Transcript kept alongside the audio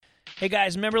Hey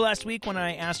guys, remember last week when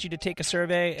I asked you to take a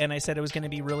survey and I said it was going to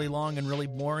be really long and really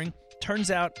boring? Turns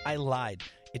out I lied.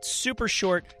 It's super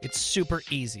short, it's super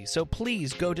easy. So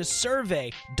please go to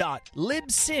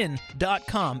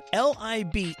survey.libsyn.com,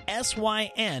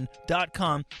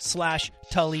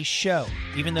 LIBSYN.com/Tully Show.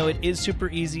 Even though it is super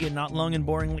easy and not long and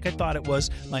boring like I thought it was,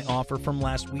 my offer from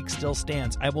last week still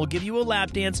stands. I will give you a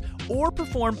lap dance or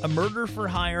perform a murder for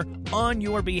hire on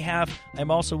your behalf.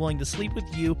 I'm also willing to sleep with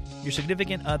you, your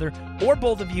significant other, or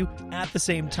both of you at the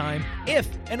same time, if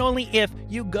and only if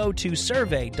you go to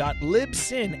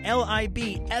survey.libsyn,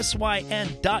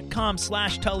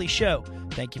 LIBSYN.com/Tully Show.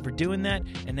 Thank you for doing that,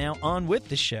 and now on with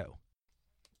the show.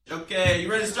 Okay, you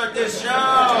ready to start this show?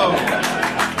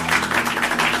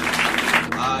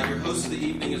 Your host of the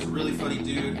evening is a really funny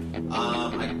dude.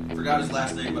 I forgot his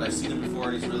last name, but I've seen him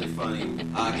before, and he's really funny.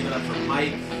 Give it up for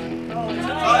Mike.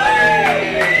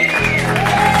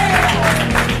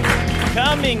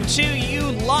 Coming to you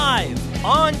live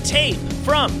on tape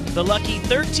from the lucky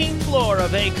 13th floor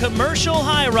of a commercial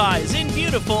high-rise in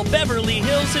beautiful Beverly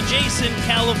Hills adjacent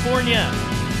California.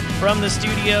 From the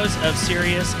studios of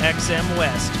Sirius XM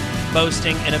West,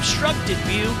 boasting an obstructed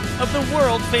view of the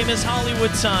world-famous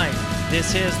Hollywood sign.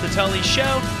 This is The Tully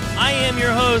Show. I am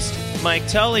your host, Mike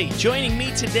Tully. Joining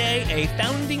me today, a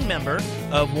founding member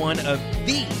of one of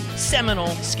the seminal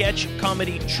sketch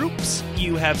comedy troupes.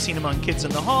 You have seen him on Kids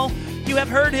in the Hall. You have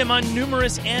heard him on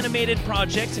numerous animated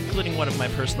projects, including one of my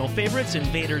personal favorites,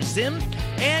 Invader Zim.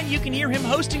 And you can hear him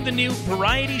hosting the new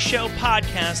variety show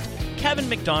podcast, Kevin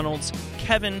McDonald's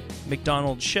Kevin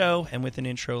McDonald Show. And with an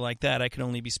intro like that, I can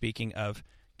only be speaking of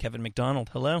Kevin McDonald.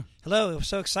 Hello. Hello. It was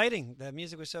so exciting. The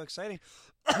music was so exciting.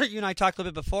 You and I talked a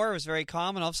little bit before. It was very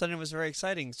calm, and all of a sudden it was very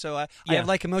exciting. So I have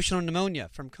like emotional pneummonia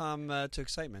from calm to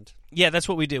excitement. Yeah, that's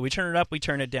what we do. We turn it up, we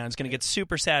turn it down. It's going to get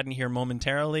super sad in here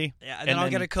momentarily. Yeah, and then I'll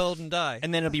get a cold and die.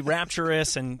 And then it'll be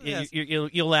rapturous, and Yes.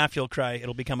 you'll laugh, you'll cry.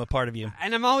 It'll become a part of you.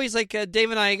 And I'm always like, Dave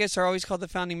and I guess, are always called the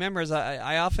founding members.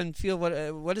 I often feel,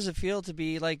 what does it feel to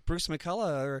be like Bruce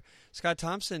McCullough or Scott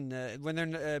Thompson when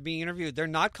they're being interviewed? They're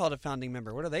not called a founding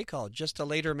member. What are they called? Just a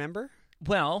later member?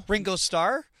 Well, Ringo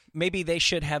Starr? maybe they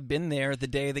should have been there the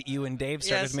day that you and Dave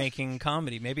started Yes. making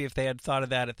comedy. Maybe if they had thought of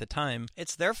that at the time.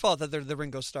 It's their fault that they're the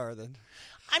Ringo Starr then.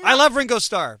 I'm I not- love Ringo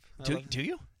Starr. Do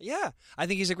you? Yeah, I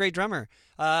think he's a great drummer.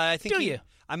 I think Do you?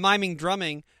 I'm miming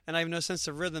drumming, and I have no sense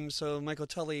of rhythm, so Michael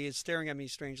Tully is staring at me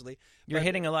strangely. You're But-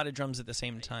 hitting a lot of drums at the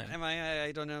same time. Am I?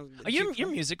 I don't know. Are you're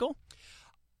musical?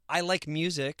 I like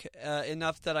music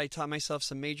enough that I taught myself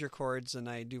some major chords, and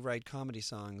I do write comedy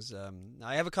songs.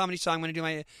 I have a comedy song. I'm going to do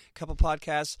my couple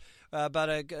podcasts about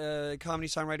a comedy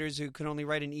songwriters who can only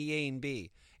write an E, A, and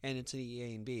B. And it's an E,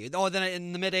 A, and B. Oh, then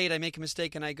in the mid-8, I make a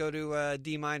mistake, and I go to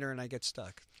D minor, and I get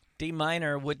stuck. D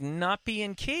minor would not be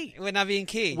in key. It would not be in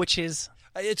key. Which is...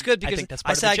 It's good because think that's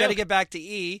part of said the I got to joke. get back to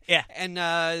E, Yeah.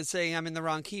 and saying I'm in the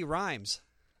wrong key rhymes.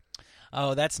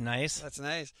 Oh, that's nice. That's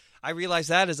nice. I realized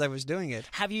that as I was doing it.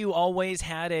 Have you always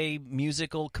had a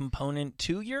musical component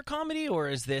to your comedy, or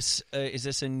is this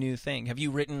a new thing? Have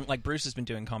you written, like Bruce has been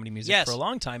doing comedy music Yes. for a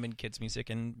long time in kids music,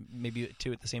 and maybe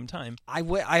two at the same time?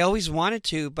 I always wanted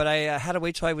to, but I had to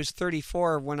wait till I was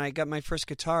 34 when I got my first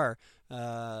guitar.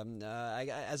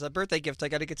 As a birthday gift, I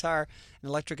got a guitar, an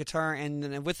electric guitar,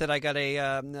 and with it I got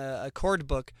a chord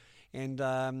book. And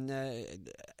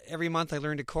every month I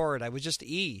learned a chord. I was just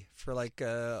E for like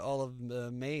all of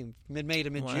mid-May to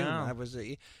mid-June. Wow. I was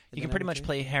E. You can pretty much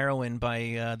play Heroin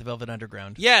by the Velvet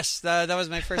Underground. Yes, that was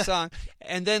my first song.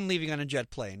 And then Leaving on a Jet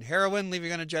Plane. Heroin,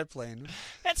 Leaving on a Jet Plane.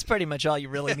 That's pretty much all you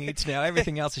really need to know.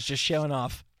 Everything else is just showing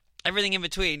off. Everything in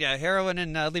between. Yeah, Heroin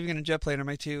and Leaving on a Jet Plane are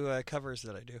my two covers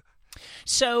that I do.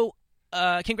 So,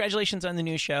 congratulations on the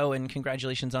new show, and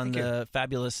congratulations on Thank the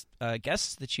fabulous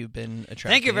guests that you've been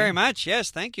attracting. Thank you very much. Yes,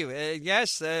 thank you.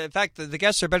 Yes, in fact, the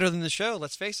guests are better than the show.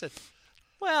 Let's face it.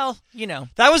 Well, you know.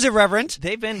 That was irreverent.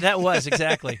 That was,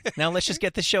 exactly. Now let's just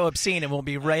get the show obscene, and we'll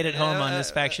be right at home on this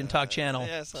Faction Talk channel.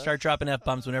 yes, Start dropping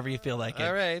F-bombs whenever you feel like it.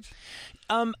 All right.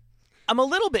 I'm a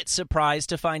little bit surprised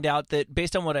to find out that,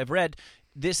 based on what I've read,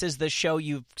 this is the show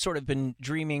you've sort of been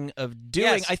dreaming of doing.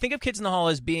 Yes. I think of Kids in the Hall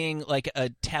as being like a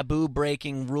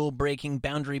taboo-breaking, rule-breaking,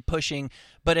 boundary-pushing,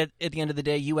 but at the end of the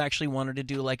day, you actually wanted to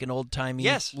do like an old-timey,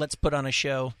 Yes. let's put on a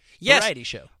show, Yes. variety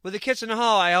show. With the Kids in the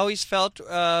Hall, I always felt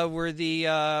were the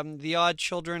odd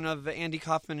children of Andy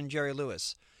Kaufman and Jerry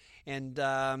Lewis. And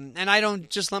I don't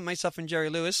just lump myself in Jerry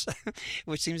Lewis,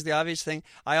 which seems the obvious thing.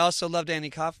 I also loved Andy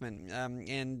Kaufman.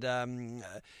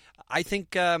 I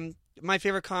think my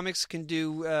favorite comics can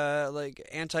do like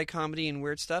anti-comedy and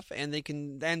weird stuff, and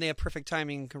they have perfect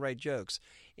timing and can write jokes.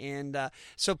 And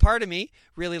so part of me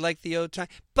really liked the old time.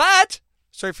 But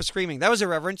Sorry for screaming. That was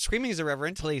irreverent. Screaming is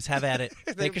irreverent. Please, have at it.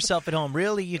 Make yourself at home.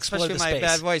 Really explore Especially the my space.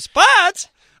 bad voice. But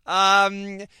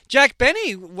Jack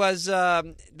Benny was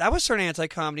that was sort of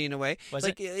anti-comedy in a way. Was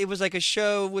like, it was like a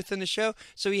show within a show.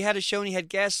 So he had a show and he had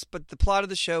guests, but the plot of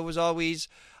the show was always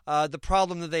the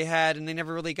problem that they had, and they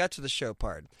never really got to the show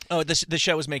part. Oh, the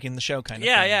show was making the show kind of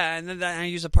Yeah, thing. yeah, and then I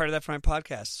use a part of that for my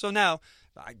podcast. So now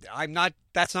I'm not.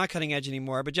 That's not cutting edge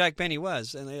anymore. But Jack Benny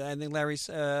was, and I think Larry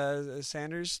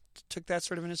Sanders took that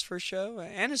sort of in his first show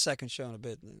and his second show in a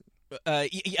bit.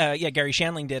 Yeah, Gary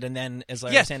Shandling did, and then as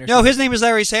Larry Yeah, Sanders. no, his name is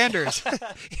Larry Sanders.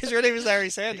 His real name is Larry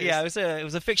Sanders. Yeah, it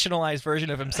was a fictionalized version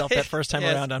of himself that first time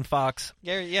Yes. around on Fox.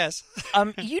 Gary, yes.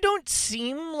 You don't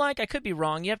seem like, I could be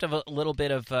wrong. You have to have a little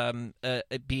bit of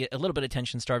be a little bit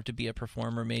attention starved to be a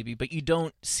performer, maybe, but you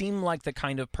don't seem like the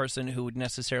kind of person who would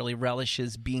necessarily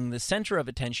relishes being the center of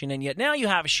attention. And yet now you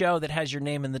have a show that has your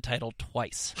name in the title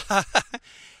twice.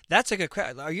 That's like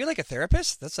are you like a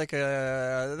therapist? That's like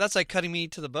cutting me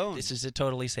to the bone. This is a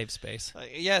totally safe space.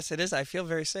 Yes, it is. I feel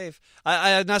very safe.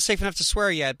 I'm not safe enough to swear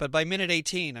yet, but by minute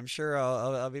 18, I'm sure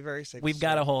I'll be very safe. We've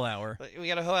got a whole hour. We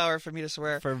got a whole hour for me to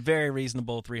swear. For a very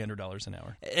reasonable $300 an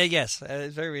hour. Yes,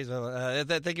 it's very reasonable.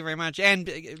 Thank you very much.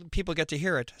 And people get to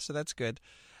hear it, so that's good.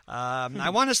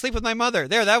 I want to sleep with my mother.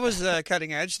 There, that was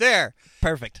cutting edge. There,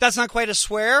 Perfect. that's not quite a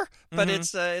swear, but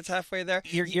it's halfway there.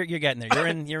 You're getting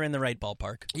there. You're in the right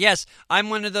ballpark. Yes, I'm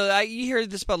one of the. You hear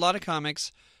this about a lot of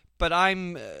comics, but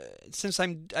I'm since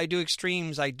I do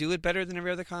extremes, I do it better than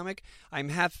every other comic. I'm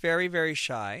half very, very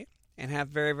shy and half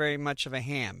very, very much of a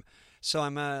ham. So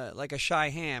I'm like a shy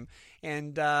ham,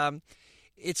 and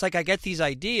it's like I get these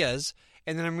ideas,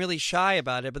 and then I'm really shy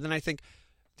about it. But then I think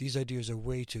these ideas are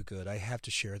way too good. I have to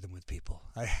share them with people.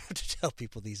 I have to tell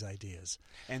people these ideas,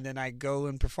 and then I go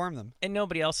and perform them. And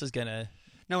nobody else is gonna.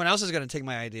 No one else is going to take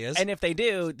my ideas. And if they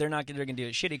do, they're going to do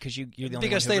it shitty because you're the only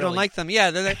because one who they don't really... like them. Yeah,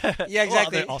 yeah,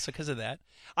 exactly. Well, also because of that.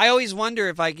 I always wonder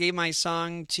if I gave my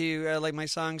song to like my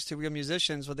songs to real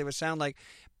musicians, what they would sound like.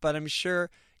 But I'm sure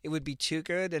it would be too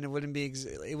good, and it wouldn't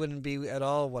be at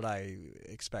all what I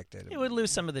expected. It would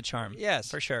lose some of the charm. Yes,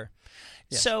 for sure.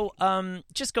 Yes. So,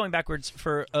 just going backwards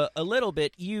for a little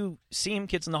bit,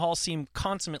 Kids in the Hall seem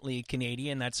consummately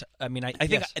Canadian. That's, I think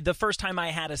Yes. the first time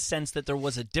I had a sense that there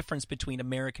was a difference between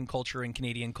American culture and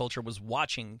Canadian culture was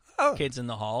watching Kids in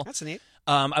the Hall. That's neat.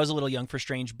 I was a little young for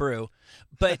Strange Brew,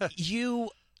 but you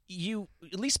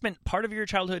at least spent part of your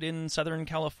childhood in Southern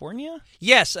California?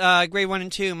 Yes, grade 1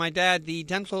 and 2. My dad, the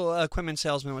dental equipment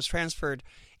salesman, was transferred,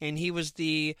 and he was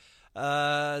the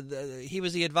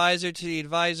advisor to the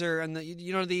advisor. And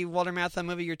the Walter Matthau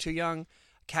movie, You're Too Young,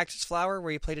 Cactus Flower,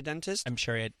 where he played a dentist? I'm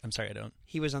sorry, I don't.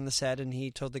 He was on the set, and he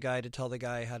told the guy to tell the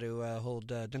guy how to hold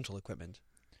dental equipment.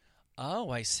 Oh,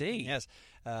 I see. Yes.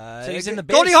 So he's in the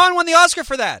biz. Goldie Hawn won the Oscar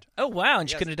for that. Oh, wow. And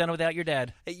she Yes. couldn't have done it without your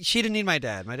dad. She didn't need my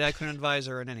dad. My dad couldn't advise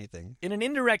her on anything. In an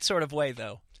indirect sort of way,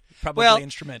 though. Probably Well,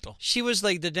 instrumental. She was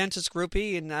like the dentist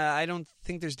groupie, and I don't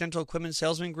think there's dental equipment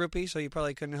salesman groupie, so you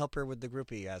probably couldn't help her with the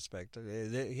groupie aspect.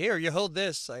 Here, you hold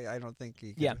this. I don't think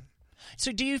you can. Yeah.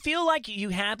 So do you feel like you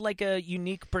had like a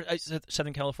unique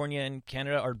Southern California and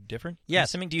Canada are different?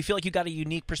 Yes. Do you feel like you got a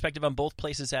unique perspective on both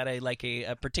places at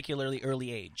a particularly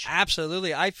early age?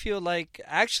 Absolutely. I feel like,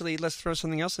 actually, let's throw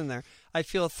something else in there. I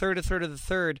feel a third of the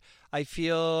third. I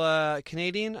feel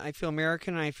Canadian, I feel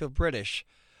American, and I feel British.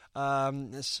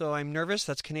 So I'm nervous,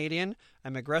 that's Canadian.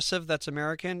 I'm aggressive, that's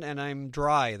American. And I'm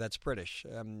dry, that's British.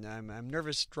 I'm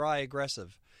nervous, dry,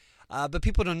 aggressive. But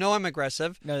people don't know I'm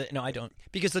aggressive. No, I don't.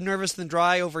 Because the nervous and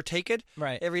dry overtake it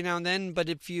Right. every now and then. But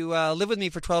if you live with me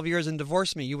for 12 years and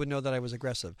divorce me, you would know that I was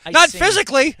aggressive. I Not see.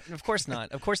 physically! Of course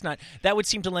not. Of course not. That would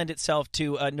seem to lend itself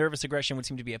to nervous aggression would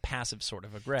seem to be a passive sort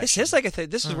of aggression. This is like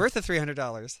this is worth the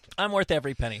 $300. I'm worth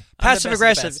every penny. I'm the Passive best of the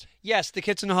aggressive. best. Yes, the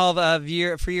Kids in the Hall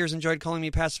for years enjoyed calling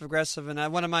me passive aggressive.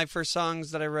 And one of my first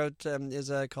songs that I wrote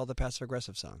is called the Passive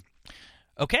Aggressive Song.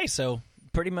 Okay, so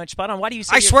pretty much spot on. Why do you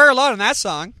say I swear a lot on that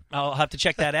song. I'll have to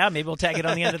check that out. Maybe we'll tag it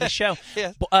on the end of the show.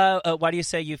 Yeah. Why do you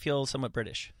say you feel somewhat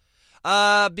British?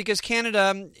 Because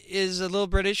Canada is a little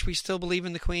British. We still believe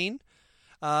in the Queen.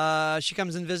 She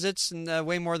comes and visits, and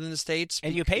way more than the States.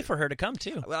 And you pay for her to come,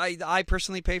 too. I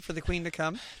personally pay for the Queen to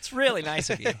come. It's really nice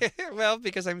of you. Well,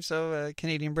 because I'm so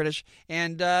Canadian-British.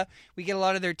 And we get a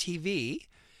lot of their TV.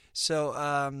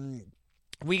 So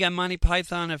we got Monty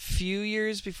Python a few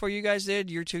years before you guys did.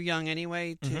 You're too young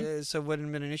anyway, so it wouldn't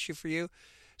have been an issue for you.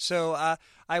 So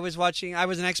I was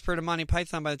an expert in Monty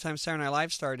Python by the time Saturday Night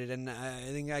Live started, and I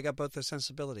think I got both those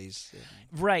sensibilities.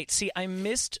 Right. See, I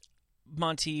missed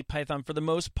Monty Python for the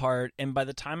most part, and by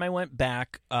the time I went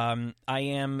back, I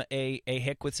am a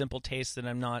hick with simple taste, and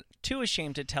I'm not too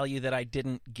ashamed to tell you that I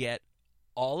didn't get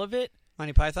all of it.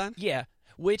 Monty Python? Yeah,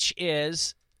 which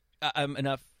is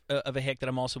enough of a hick that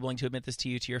I'm also willing to admit this to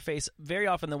you to your face. Very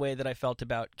often the way that I felt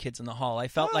about Kids in the Hall, I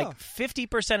felt like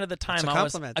 50% of the time That's a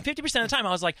compliment. 50% of the time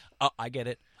I was like, oh, I get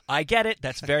it. I get it.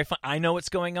 That's very fun. I know what's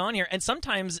going on here. And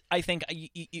sometimes I think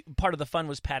part of the fun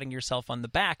was patting yourself on the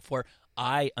back for,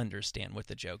 I understand what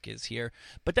the joke is here.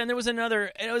 But then there was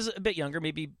another, it was a bit younger,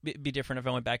 maybe it'd be different if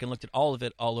I went back and looked at all of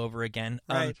it all over again.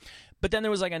 Right. But then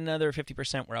there was like another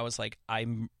 50% where I was like,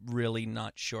 I'm really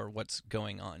not sure what's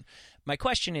going on. My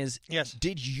question is, Yes.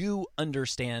 Did you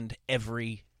understand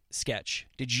every sketch?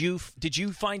 Did you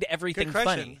find everything Good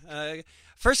funny? question.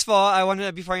 First of all, I wanted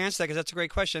to, before I answer that, because that's a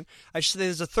great question, I should say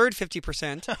there's a third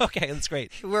 50%. Okay, that's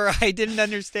great. Where I didn't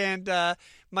understand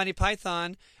Monty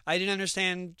Python. I didn't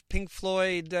understand Pink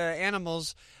Floyd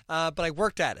Animals, but I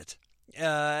worked at it.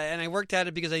 And I worked at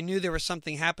it because I knew there was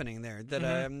something happening there. That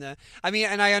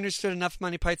and I understood enough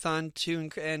Monty Python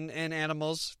and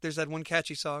Animals. There's that one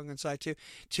catchy song inside too,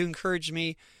 to encourage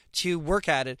me to work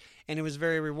at it, and it was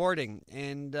very rewarding.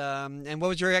 And what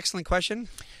was your excellent question?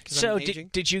 So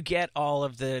did you get all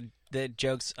of the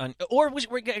jokes on, or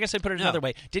I guess I'd put it another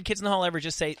way. Did Kids in the Hall ever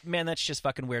just say, man, that's just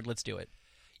fucking weird, let's do it?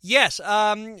 Yes,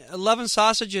 Love and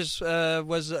Sausages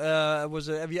was I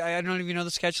don't know if you know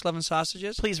the sketch Love and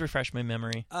Sausages. Please refresh my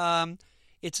memory.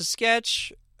 It's a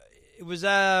sketch. It was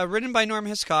written by Norm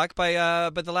Hiscock.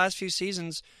 But the last few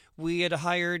seasons we had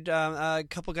hired a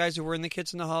couple guys who were in the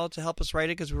Kids in the Hall to help us write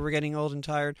it because we were getting old and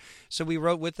tired. So we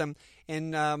wrote with them, and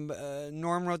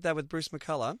Norm wrote that with Bruce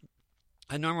McCullough.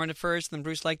 Norm wrote it first, then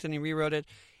Bruce liked it and he rewrote it.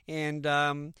 And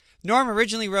Norm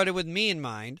originally wrote it with me in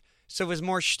mind, so it was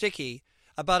more shticky.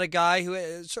 About a guy who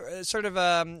is sort of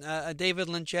a David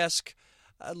Lynch-esque,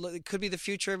 it could be the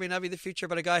future, may not be the future,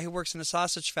 but a guy who works in a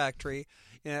sausage factory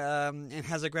and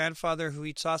has a grandfather who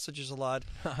eats sausages a lot,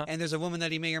 and there's a woman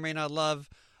that he may or may not love,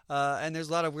 and there's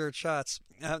a lot of weird shots.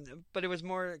 But it was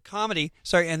more comedy.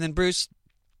 Sorry, and then Bruce,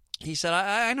 he said,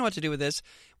 I know what to do with this,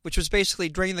 which was basically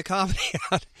drain the comedy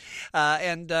out.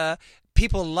 And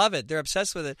people love it. They're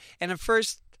obsessed with it. And at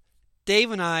first,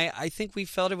 Dave and I think we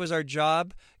felt it was our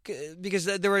job because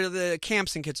there were the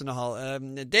camps in Kids in the Hall.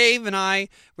 Dave and I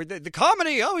were the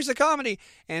comedy, always the comedy.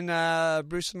 And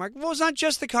Bruce and Mark, well, it's not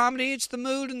just the comedy, it's the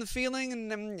mood and the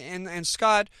feeling. And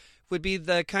Scott would be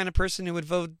the kind of person who would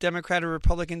vote Democrat or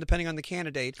Republican depending on the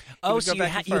candidate. Oh, so you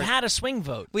had a swing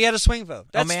vote. We had a swing vote.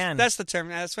 Oh, man. That's the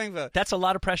term, a swing vote. That's a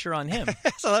lot of pressure on him.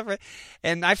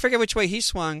 And I forget which way he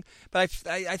swung, but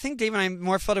I think Dave and I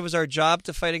more felt it was our job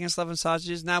to fight against Love and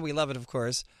Sausages. Now we love it, of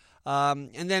course. And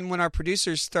then when our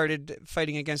producers started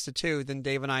fighting against it too, then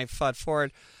Dave and I fought for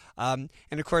it. And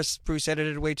of course, Bruce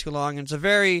edited it way too long, and it's a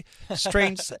very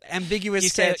strange, ambiguous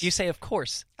sketch. You say, of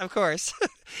course. Of course.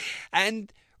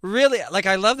 And really, like,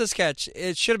 I love the sketch.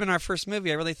 It should have been our first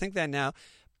movie. I really think that now.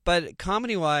 But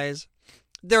comedy-wise,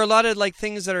 there are a lot of like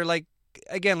things that are like,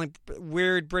 again, like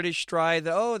weird British stride.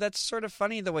 That's sort of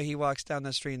funny the way he walks down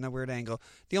the street in the weird angle.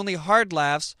 The only hard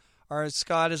laughs are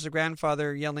Scott as the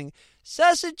grandfather yelling,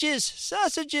 "Sausages,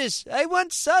 sausages! I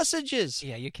want sausages!"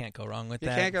 Yeah, you can't go wrong with You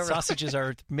that. can't go wrong. Sausages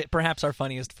are perhaps our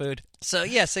funniest food. So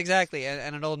yes, exactly,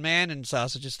 and an old man and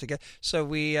sausages together. So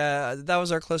we that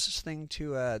was our closest thing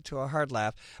to a hard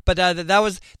laugh. But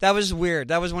that was weird.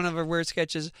 That was one of our weird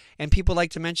sketches, and people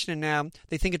like to mention it now.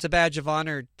 They think it's a badge of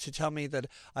honor to tell me that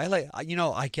I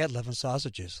get Love and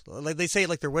Sausages. Like they say it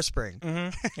like they're whispering.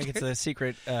 Mm-hmm. Like it's a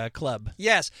secret club.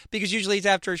 Yes, because usually it's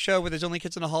after a show where there's only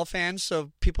Kids in the Hall fans,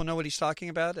 so people know what he's talking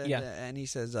about. And, and he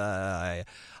says, I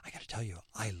got to tell you,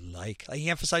 he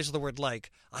emphasizes the word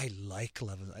like. I like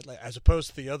Love, as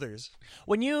opposed to the others.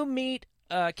 When you meet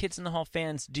Kids in the Hall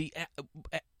fans,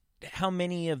 how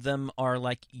many of them are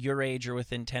like your age or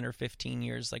within 10 or 15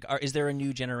 years? Like, is there a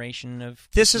new generation of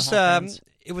Kids in the Hall fans?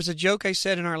 It was a joke I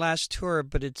said in our last tour,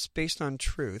 but it's based on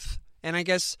truth. And I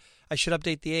guess I should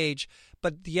update the age.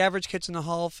 But the average Kids in the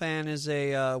Hall fan is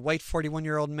a white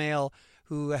 41-year-old male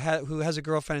who has a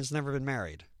girlfriend and has never been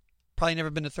married. Probably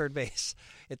never been to third base.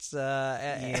 It's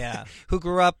who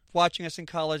grew up watching us in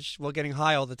college while getting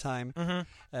high all the time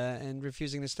and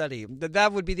refusing to study.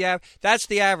 That would be that's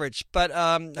the average. But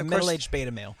a middle-aged beta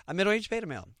male. A middle-aged beta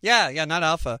male. Yeah, not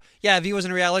alpha. Yeah, if he was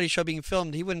in a reality show being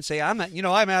filmed, he wouldn't say I'm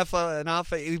alpha and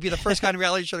alpha. It would be the first kind of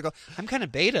reality show to go, I'm kind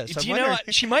of beta. So do you know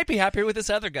what? She might be happier with this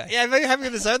other guy. Yeah, I'm very happy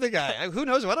with this other guy. Who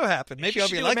knows what'll happen? Maybe I'll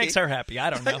be lucky. Makes her happy. I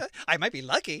don't know. I might be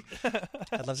lucky.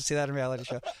 I'd love to see that in a reality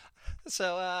show.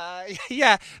 So,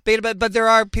 yeah, but there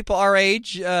are people our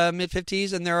age,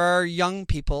 mid-50s, and there are young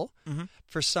people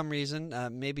for some reason.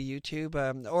 Maybe YouTube,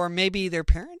 or maybe their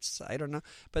parents. I don't know.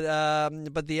 But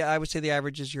I would say the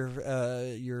average is your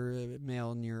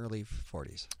male in your early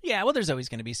 40s. Yeah, well, there's always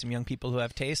going to be some young people who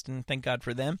have taste, and thank God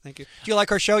for them. Thank you. Do you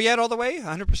like our show yet all the way,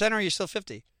 100%, or are you still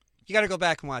 50? You got to go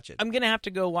back and watch it. I'm gonna have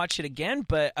to go watch it again,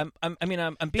 but I'm being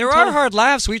there are hard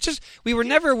laughs. We were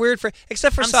never weird for,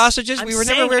 except for sausages. We were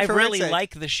never weird for. I really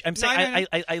like the. I'm saying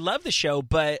I love the show,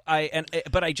 but I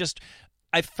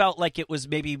felt like it was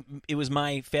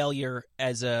my failure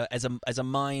as a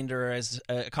mind or as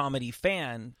a comedy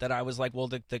fan that I was like, well,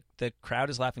 the crowd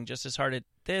is laughing just as hard at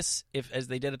this as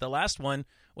they did at the last one.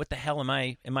 What the hell am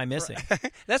I missing?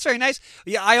 That's very nice.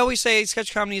 Yeah, I always say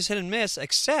sketch comedy is hit and miss,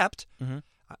 except.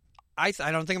 I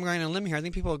don't think I'm going on a limb here. I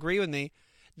think people agree with me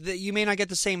that you may not get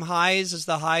the same highs as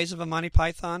the highs of a Monty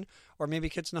Python or maybe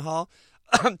Kids in the Hall,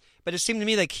 but it seemed to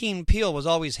me that Key and Peele was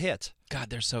always hit.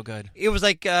 God, they're so good. It was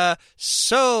like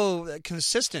so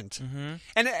consistent.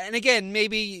 And again,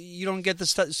 maybe you don't get the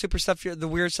super stuff, the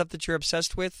weird stuff that you're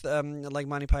obsessed with, like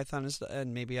Monty Python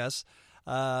and maybe us.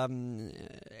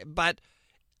 But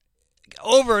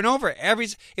over and over,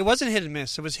 it wasn't hit and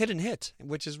miss. It was hit and hit,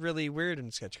 which is really weird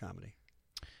in sketch comedy.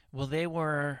 Well,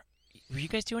 were you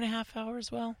guys 2.5 hours?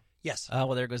 Well, yes. Oh,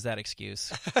 well, there goes that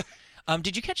excuse.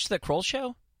 Did you catch the Kroll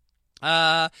show?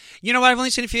 You know what? I've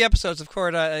only seen a few episodes. Of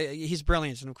course, he's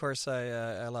brilliant, and of course,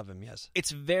 I love him. Yes,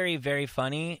 it's very, very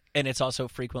funny, and it's also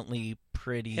frequently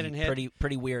pretty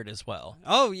weird as well.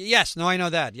 Oh yes, no, I know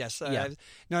that. Yes, yeah.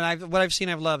 What I've seen,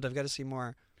 I've loved. I've got to see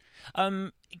more.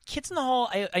 Kids in the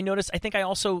Hall. I noticed. I think I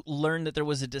also learned that there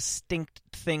was a distinct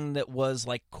thing that was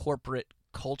like corporate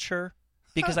culture.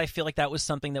 Because I feel like that was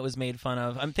something that was made fun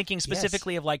of. I'm thinking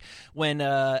specifically of like when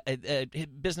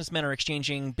businessmen are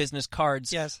exchanging business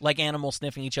cards, like animals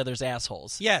sniffing each other's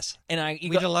assholes. Yes, and we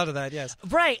did a lot of that. Yes,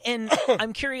 right. And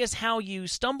I'm curious how you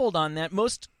stumbled on that.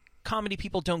 Most comedy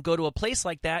people don't go to a place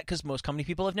like that because most comedy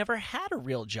people have never had a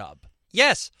real job.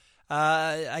 Yes.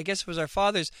 I guess it was our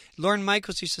fathers. Lorne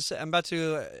Michaels used to say,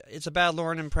 it's a bad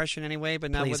Lorne impression anyway, but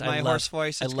not with my horse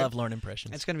voice. I love Lorne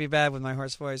impressions. It's going to be bad with my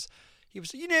horse voice. He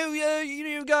was,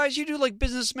 guys, you do like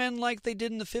businessmen like they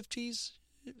did in the 50s.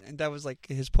 And that was like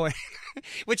his point,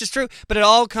 which is true. But it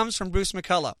all comes from Bruce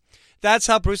McCullough. That's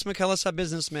how Bruce McCullough saw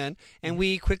businessmen. And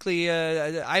we quickly,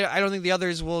 I don't think the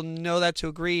others will know that to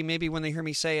agree. Maybe when they hear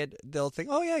me say it, they'll think,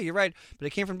 oh, yeah, you're right. But it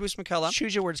came from Bruce McCullough.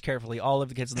 Choose your words carefully. All of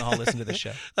the kids in the hall listen to this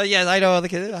show. Yes, I know all the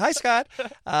kids. Hi, Scott.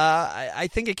 I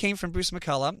think it came from Bruce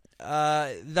McCullough.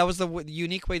 That was the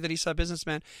unique way that he saw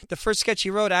businessmen. The first sketch he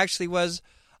wrote actually was...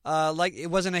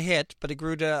 it wasn't a hit, but it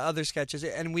grew to other sketches.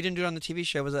 And we didn't do it on the TV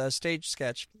show. It was a stage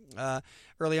sketch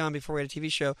early on before we had a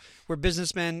TV show where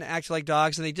businessmen acted like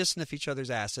dogs and they just sniff each other's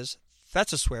asses.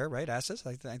 That's a swear, right? Asses?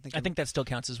 I think that still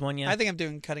counts as one, yeah. I think I'm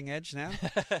doing cutting edge now.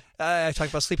 I talked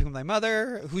about sleeping with my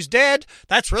mother, who's dead.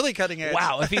 That's really cutting edge.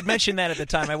 Wow, if you'd mentioned that at the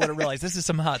time, I would have realized this is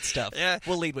some hot stuff. Yeah.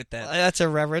 We'll lead with that. That's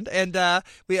irreverent. And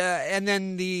and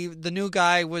then the new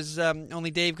guy was, only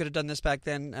Dave could have done this back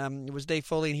then. It was Dave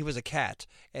Foley, and he was a cat.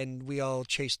 And we all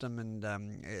chased him, and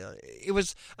it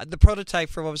was the prototype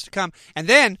for what was to come. And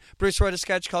then Bruce wrote a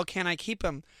sketch called Can I Keep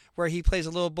Him?, where he plays a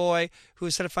little boy who,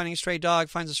 instead of finding a stray dog,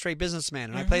 finds a stray businessman.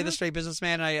 And I play the stray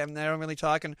businessman, and I don't really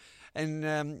talk. And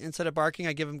instead of barking,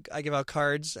 I give out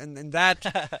cards. And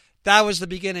that was the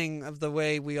beginning of the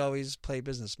way we always play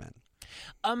businessmen.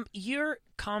 Your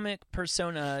comic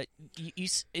persona,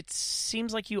 it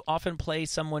seems like you often play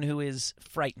someone who is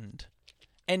frightened.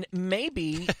 And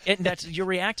maybe you're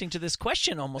reacting to this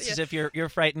question almost as if you're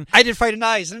frightened. I did frightened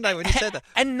eyes, didn't I, when you said that?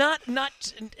 And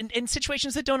not in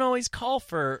situations that don't always call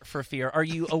for fear. Are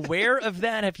you aware of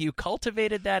that? Have you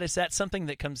cultivated that? Is that something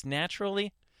that comes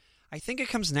naturally? I think it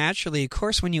comes naturally. Of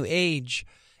course, when you age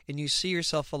and you see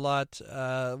yourself a lot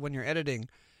when you're editing,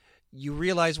 you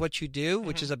realize what you do,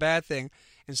 which is a bad thing.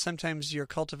 And sometimes you're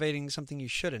cultivating something you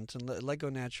shouldn't, and let go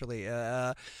naturally.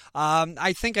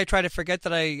 I think I try to forget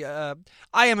that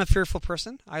I am a fearful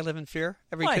person. I live in fear.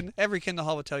 Every kid in the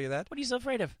hall would tell you that. What are you so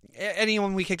afraid of?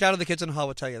 Anyone we kicked out of the kids in the hall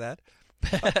would tell you that.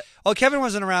 Kevin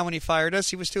wasn't around when he fired us.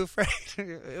 He was too afraid.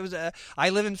 It was. I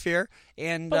live in fear,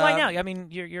 and. But why now? I mean,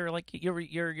 you're over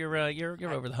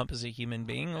the hump as a human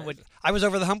being. I was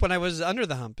over the hump when I was under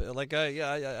the hump. Like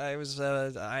I was.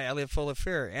 I live full of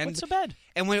fear. And what's so bad?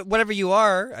 And whatever you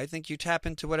are, I think you tap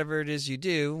into whatever it is you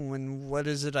do. What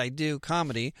is it I do?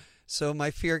 Comedy. So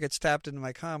my fear gets tapped into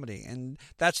my comedy, and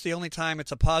that's the only time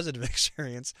it's a positive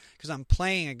experience because I'm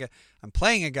playing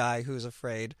a guy who's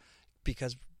afraid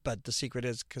But the secret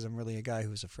is because I'm really a guy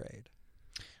who's afraid.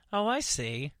 Oh, I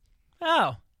see.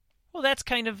 Oh, Well, that's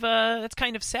kind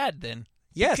of sad then.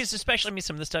 Yes. Because especially, I mean,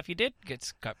 some of the stuff you did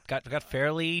got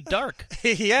fairly dark.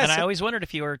 Yes. And I always wondered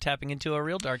if you were tapping into a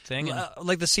real dark thing. And...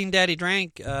 like the scene Daddy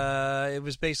Drank, it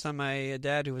was based on my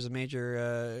dad, who was a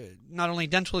major, not only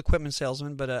dental equipment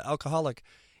salesman, but an alcoholic.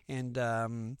 And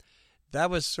that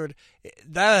was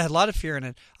that had a lot of fear in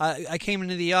it. I came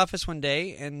into the office one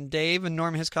day, and Dave and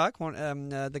Norm Hiscock,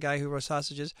 the guy who wrote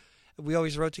Sausages, we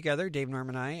always wrote together, Dave, Norm,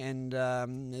 and I,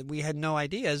 and we had no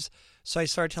ideas. So I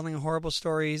started telling horrible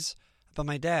stories about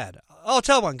my dad. I'll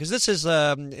tell one, because this is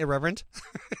irreverent.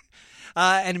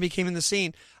 And it became in the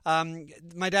scene.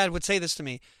 My dad would say this to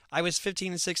me. I was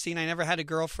 15 and 16. I never had a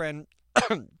girlfriend.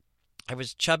 I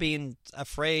was chubby and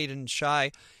afraid and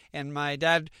shy. And my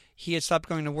dad, he had stopped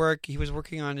going to work. He was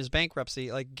working on his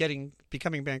bankruptcy, like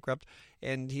becoming bankrupt.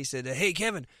 And he said, "Hey,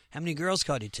 Kevin, how many girls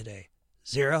called you today?"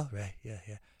 0? Right, yeah.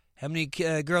 "How many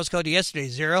girls called you yesterday?"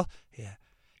 0? Yeah.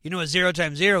 "You know what 0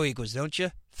 times 0 equals, don't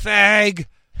you?" "Fag."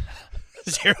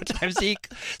 0 times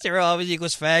 0 always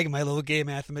equals fag, my little gay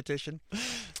mathematician.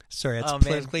 Sorry, that's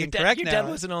politically incorrect now. Your dad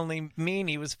wasn't only mean,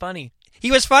 he was funny. He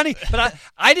was funny, but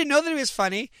I didn't know that he was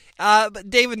funny.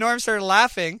 But Dave and Norm started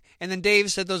laughing, and then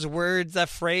Dave said those words, that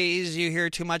phrase you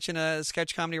hear too much in a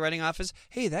sketch comedy writing office.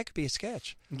 "Hey, that could be a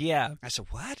sketch." Yeah. I said,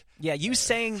 "What?" Yeah, you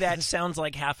saying that sounds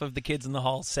like half of the kids in the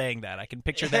hall saying that. I can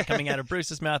picture that coming out of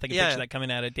Bruce's mouth. I can picture that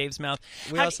coming out of Dave's mouth.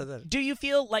 We all said that. Do you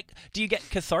feel like, do you get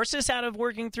catharsis out of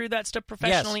working through that stuff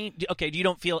professionally? Yes. Okay, do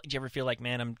you ever feel like,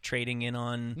 man, I'm trading in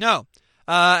on... No.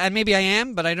 And maybe I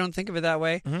am, but I don't think of it that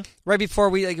way. Mm-hmm. Right before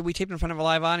we taped in front of a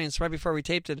live audience, right before we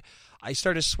taped it, I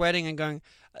started sweating and going,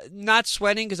 not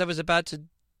sweating because I was about to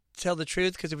tell the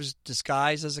truth, because it was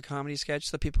disguised as a comedy sketch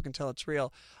so people can tell it's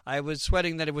real. I was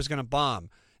sweating that it was going to bomb,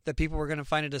 that people were going to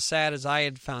find it as sad as I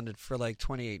had found it for like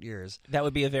 28 years. That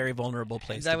would be a very vulnerable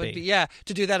place to be.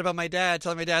 To do that about my dad,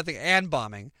 telling my dad and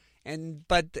bombing.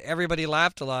 But everybody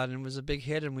laughed a lot, and it was a big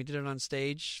hit, and we did it on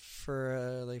stage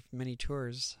for like many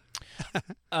tours.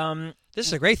 This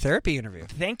is a great therapy interview.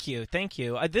 Thank you.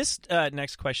 This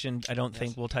next question, I don't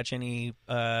think will touch any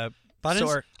buttons.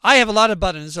 I have a lot of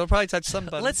buttons, so I'll probably touch some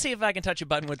buttons. Let's see if I can touch a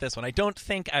button with this one. I don't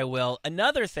think I will.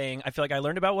 Another thing, I feel like I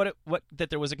learned about that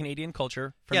there was a Canadian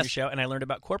culture from your show, and I learned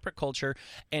about corporate culture.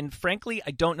 And frankly, I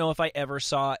don't know if I ever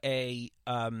saw a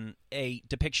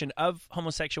depiction of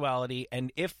homosexuality,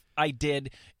 and if I did,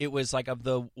 it was like of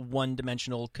the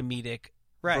one-dimensional comedic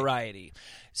variety.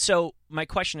 So my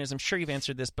question is, I'm sure you've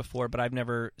answered this before, but I've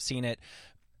never seen it.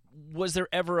 Was there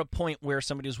ever a point where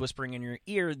somebody was whispering in your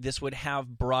ear this would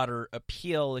have broader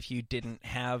appeal if you didn't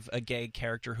have a gay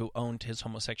character who owned his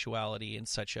homosexuality in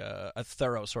such a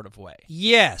thorough sort of way?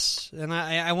 Yes, and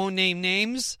I won't name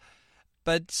names,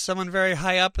 but someone very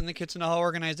high up in the Kids in the Hall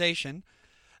organization.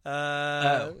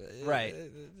 Right.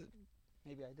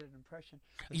 Maybe I did an impression.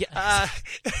 Yeah.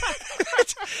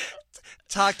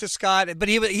 Talk to Scott, but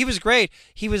he was great.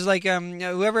 He was like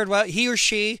whoever it was, he or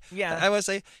she. Yeah. I would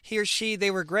say he or she.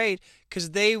 They were great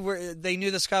because they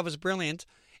knew that Scott was brilliant,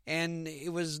 and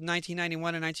it was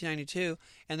 1991 and 1992,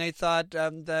 and they thought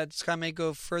that Scott may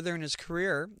go further in his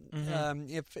career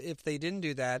if they didn't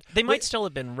do that. They might still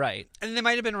have been right, and they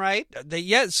might have been right.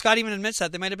 Scott even admits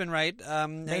that they might have been right.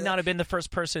 May not have been the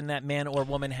first person that man or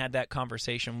woman had that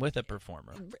conversation with a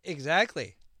performer.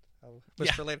 Exactly. I'll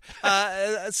whisper later.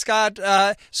 Scott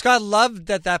loved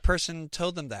that person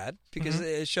told them that because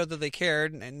it showed that they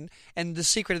cared, and the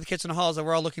secret of the Kids in the Hall is that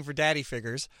we're all looking for daddy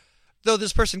figures, though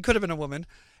this person could have been a woman.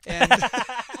 And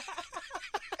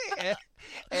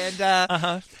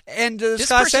this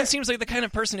Scott person seems like the kind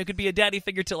of person who could be a daddy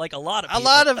figure to like a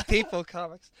lot of people.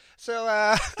 Comics. So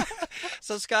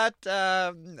Scott, but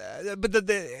I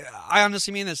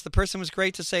honestly mean this. The person was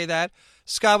great to say that.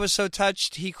 Scott was so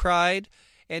touched, he cried.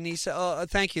 And he said, "Oh,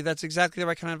 thank you. That's exactly the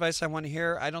right kind of advice I want to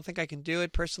hear. I don't think I can do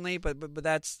it personally, but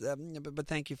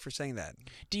thank you for saying that."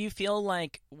 Do you feel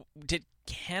like was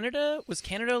Canada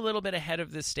a little bit ahead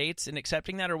of the States in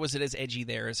accepting that, or was it as edgy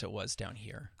there as it was down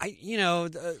here?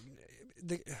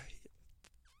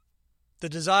 The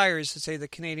desire is to say the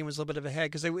Canadian was a little bit of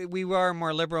ahead because we were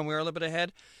more liberal and we were a little bit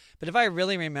ahead. But if I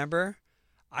really remember.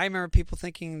 I remember people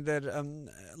thinking that,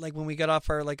 like when we got off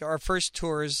our first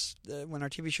tours when our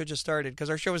TV show just started, because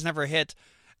our show was never a hit,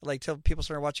 like till people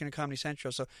started watching on Comedy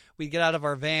Central. So we'd get out of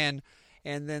our van,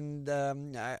 and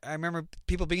then I remember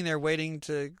people being there waiting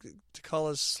to call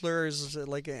us slurs,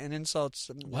 like and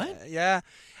insults. What? Yeah,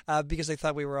 because they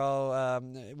thought we were all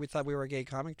we thought we were a gay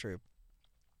comic troupe.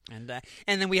 And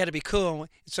then we had to be cool,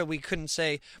 so we couldn't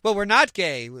say, "Well, we're not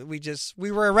gay."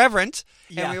 We were irreverent,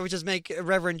 and we would just make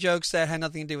irreverent jokes that had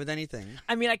nothing to do with anything.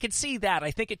 I mean, I could see that.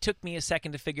 I think it took me a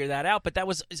second to figure that out, but that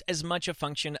was as much a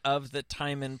function of the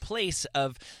time and place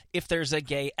of if there's a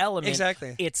gay element.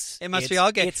 Exactly, it must be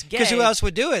all gay. It's gay because who else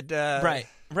would do it? Right.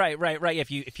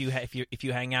 If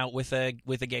you hang out with a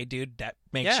gay dude, that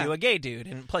makes you a gay dude,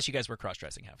 and plus you guys were cross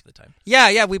dressing half of the time.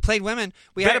 Yeah, we played women.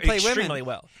 We had to play women extremely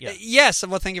well. Yeah. Yes,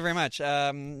 well, thank you very much.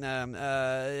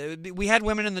 We had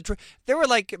women in the. There were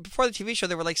before the TV show,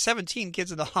 there were 17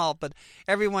 kids in the hall, but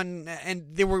everyone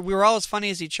we were all as funny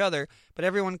as each other. But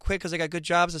everyone quit because they got good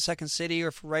jobs at Second City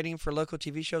or for writing for local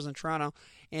TV shows in Toronto,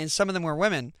 and some of them were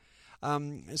women.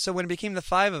 So when it became the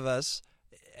 5 of us.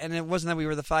 And it wasn't that we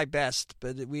were the 5 best,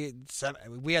 but we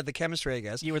had the chemistry, I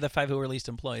guess. You were the 5 who were least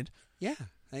employed. Yeah,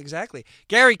 exactly.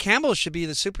 Gary Campbell should be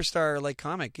the superstar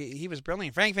comic. He was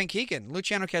brilliant. Frank Van Keeken,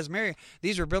 Luciano Casimiri,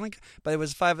 these were brilliant. But it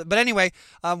was 5. But anyway,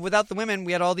 without the women,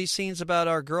 we had all these scenes about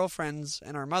our girlfriends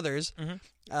and our mothers. Mm-hmm.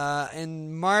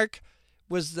 And Mark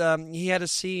was he had a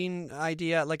scene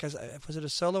idea was it a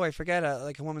solo? I forget.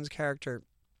 A woman's character.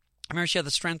 I remember she had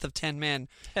the strength of 10 men,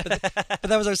 but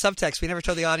that was our subtext. We never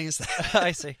told the audience that.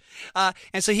 I see.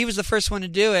 And so he was the first one to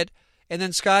do it, and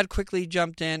then Scott quickly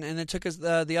jumped in, and it took us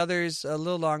the others a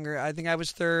little longer. I think I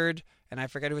was 3rd, and I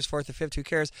forget who was 4th or 5th. Who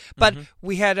cares? But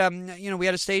we had we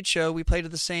had a stage show. We played to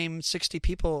the same 60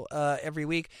 people every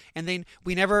week, and then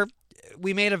we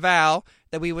made a vow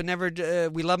that we would never.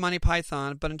 We love Monty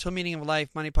Python, but until Meaning of Life,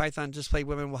 Monty Python just played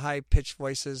women with high-pitched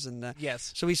voices, and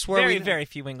yes, so we swore. Very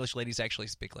few English ladies actually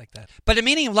speak like that. But in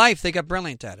Meaning of Life, they got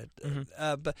brilliant at it.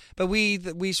 But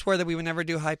we swore that we would never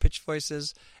do high-pitched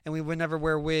voices, and we would never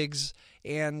wear wigs.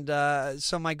 And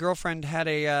so my girlfriend had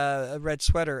a red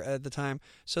sweater at the time,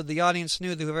 so the audience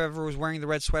knew that whoever was wearing the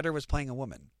red sweater was playing a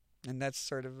woman. And that's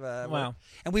sort of wow.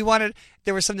 And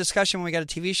there was some discussion when we got a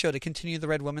TV show to continue the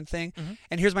Red Woman thing. Mm-hmm.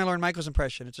 And here's my Lorne Michaels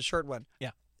impression. It's a short one.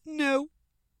 Yeah. No.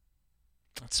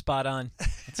 It's spot on.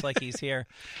 It's like he's here.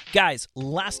 Guys,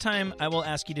 last time I will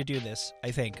ask you to do this, I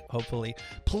think, hopefully.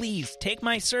 Please take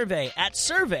my survey at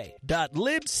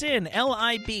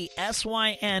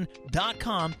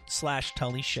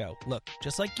survey.libsyn.com/Tully Show. Look,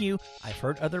 just like you, I've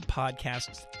heard other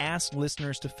podcasts ask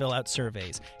listeners to fill out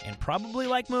surveys. And probably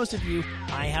like most of you,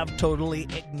 I have totally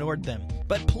ignored them.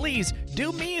 But please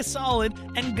do me a solid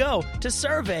and go to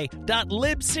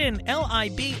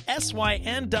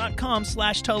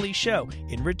survey.libsyn.com/Tully Show.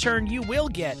 In return, you will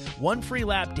get 1 free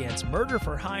lap dance, murder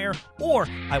for hire, or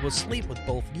I will sleep with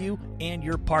both you and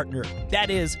your partner. That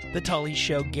is the Tully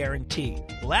Show guarantee.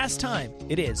 Last time,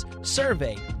 it is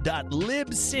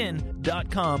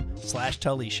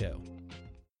survey.libsyn.com/Tully Show.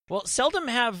 Well, seldom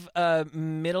have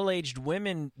middle-aged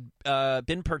women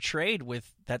been portrayed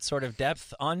with that sort of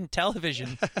depth on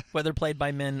television, whether played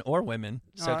by men or women.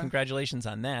 So congratulations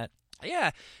on that.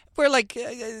 Yeah, we're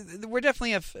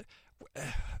definitely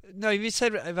no,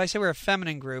 if I say we're a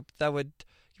feminine group, that would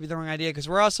give you the wrong idea, because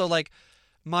we're also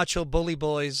macho bully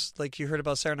boys, like you heard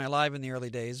about Saturday Night Live in the early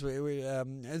days.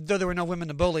 Though there were no women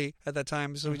to bully at that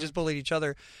time, so we just bullied each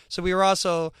other. So we were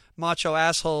also macho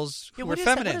assholes who were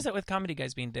feminine. What is that with comedy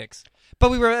guys being dicks?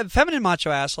 But we were feminine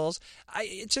macho assholes.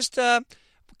 It's just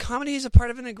comedy is a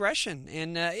part of an aggression,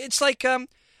 and it's like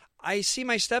I see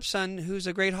my stepson, who's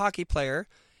a great hockey player,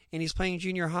 and he's playing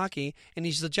junior hockey, and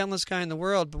he's the gentlest guy in the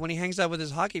world. But when he hangs out with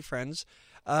his hockey friends,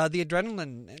 the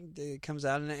adrenaline comes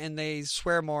out, and they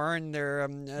swear more, and they're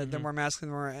more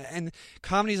masculine. And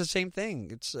comedy is the same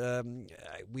thing. It's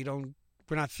we're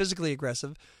not physically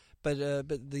aggressive, but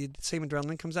the same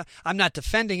adrenaline comes out. I'm not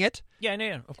defending it. Yeah,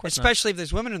 no, of course. Especially if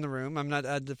there's women in the room, I'm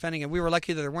not defending it. We were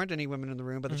lucky that there weren't any women in the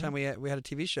room by the time we had a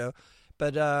TV show,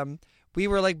 but we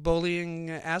were like bullying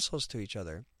assholes to each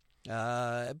other.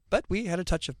 But we had a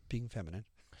touch of being feminine.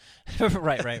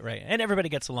 Right. And everybody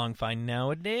gets along fine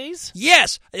nowadays.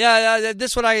 Yes.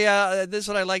 This is what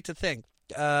I like to think.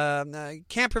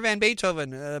 Camper Van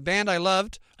Beethoven, a band I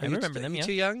loved. I remember them. Yeah.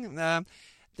 Too young.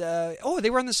 They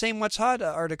were on the same What's Hot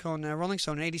article in Rolling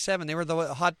Stone in '87. They were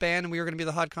the hot band, and we were going to be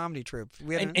the hot comedy troupe.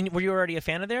 And were you already a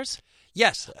fan of theirs?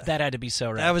 Yes. That had to be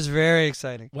so rad. That was very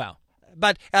exciting. Wow.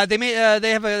 But they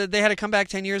had a comeback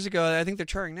 10 years ago. I think they're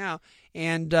touring now,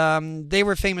 and they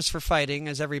were famous for fighting,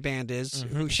 as every band is.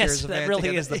 Who shares a band that really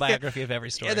together. is the biography of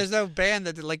every story. Yeah, there's no band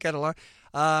that got along.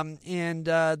 And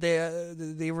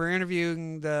they were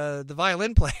interviewing the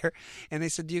violin player, and they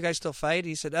said, "Do you guys still fight?"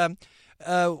 He said,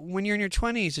 "When you're in your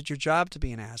 20s, it's your job to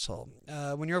be an asshole.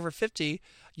 When you're over 50,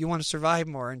 you want to survive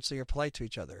more, and so you're polite to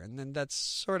each other. And then that's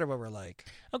sort of what we're like.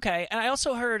 Okay, and I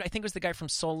also heard, I think it was the guy from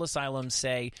Soul Asylum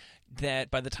say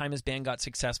that by the time his band got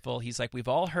successful, he's like, we've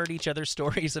all heard each other's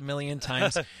stories a million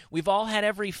times. We've all had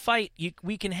every fight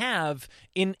we can have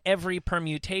in every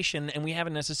permutation, and we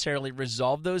haven't necessarily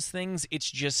resolved those things. It's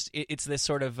just, it's this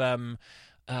sort of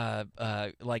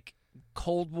like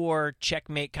Cold War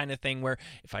checkmate kind of thing where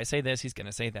if I say this, he's going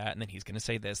to say that, and then he's going to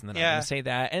say this, and then I'm going to say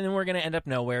that, and then we're going to end up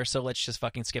nowhere, so let's just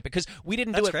fucking skip it. Because we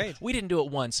didn't do it. Great. We didn't do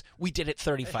it once. We did it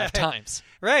 35 times.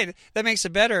 Right. That makes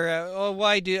it better.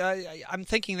 Why do I'm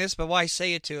thinking this, but why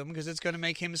say it to him? Because it's going to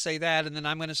make him say that, and then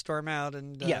I'm going to storm out.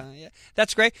 And yeah,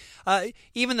 that's great.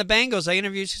 Even the Bangles, I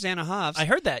interviewed Susanna Hoffs. I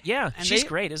heard that, yeah. And she's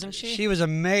great, isn't she? She was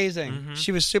amazing. Mm-hmm.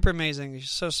 She was super amazing.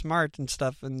 She's so smart and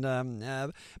stuff. And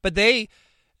but they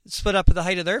split up at the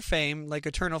height of their fame. Like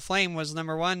Eternal Flame was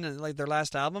number one, like their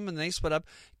last album, and they split up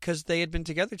because they had been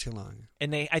together too long.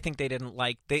 And I think they didn't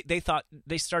like. They thought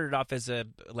they started off as a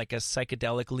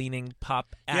psychedelic leaning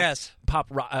pop act, pop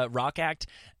rock act,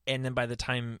 and then by the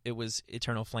time it was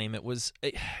Eternal Flame,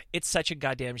 it's such a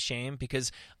goddamn shame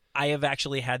because I have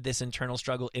actually had this internal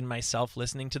struggle in myself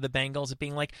listening to the Bangles of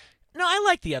being like, no, I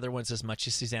like the other ones as much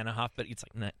as Susanna Hoff, but it's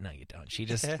like, no, you don't. She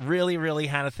just really, really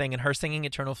had a thing, and her singing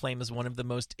Eternal Flame is one of the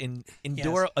most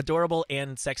adorable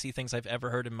and sexy things I've ever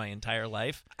heard in my entire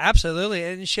life. Absolutely,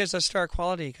 and she has a star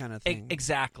quality kind of thing.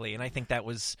 Exactly, and I think it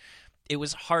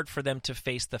was hard for them to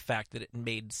face the fact that it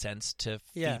made sense to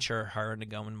feature her and to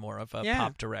go in more of a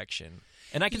pop direction.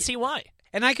 And I can see why.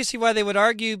 And I can see why they would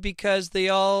argue because they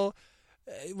all...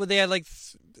 Well, they had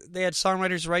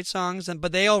songwriters write songs,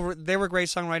 but they were great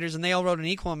songwriters, and they all wrote an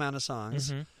equal amount of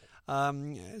songs.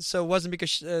 Mm-hmm. So it wasn't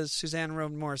because Suzanne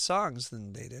wrote more songs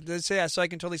than they did. So I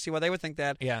can totally see why they would think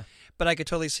that. Yeah. But I could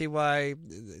totally see why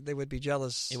they would be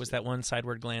jealous. It was that one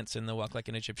sideward glance in the Walk Like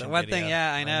an Egyptian the one video. thing,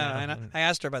 yeah, I know. I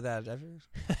asked her about that.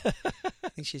 I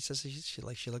think she says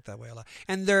she looked that way a lot.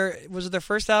 And their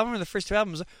first album or the first two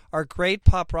albums are great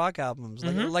pop rock albums.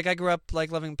 Like I grew up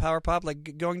loving power pop,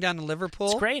 like Going Down to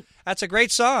Liverpool. It's great. That's a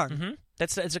great song. Mm-hmm.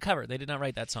 It's a cover. They did not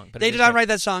write that song. But they did not write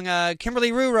that song.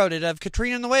 Kimberly Rue wrote it, of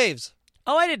Katrina and the Waves.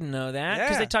 Oh, I didn't know that,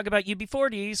 because they talk about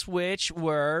UB40s, which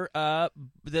were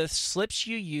the slips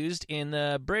you used in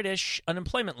the British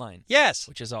unemployment line. Yes.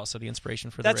 Which is also the inspiration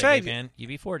for the reggae band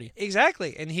UB40.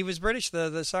 Exactly, and he was British, the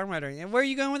songwriter. And where are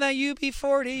you going with that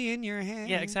UB40 in your hand?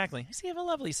 Yeah, exactly. You have a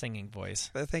lovely singing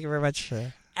voice. Thank you very much.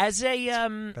 As a...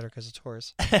 better because it's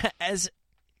hoarse. As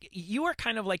you are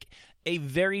kind of like a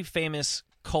very famous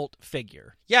cult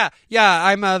figure. Yeah,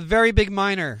 I'm a very big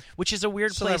minor. Which is a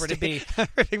weird celebrity. Place to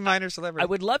be. Big minor celebrity. I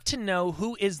would love to know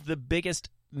who is the biggest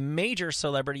major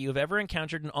celebrity you've ever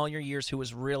encountered in all your years who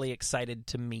was really excited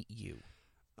to meet you.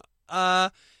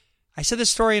 I said this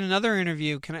story in another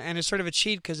interview, and it's sort of a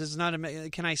cheat because it's not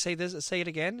can I say this? Say it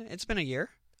again? It's been a year.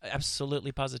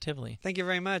 Absolutely, positively. Thank you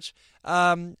very much.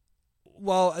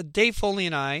 Well, Dave Foley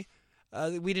and I,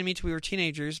 we didn't meet till we were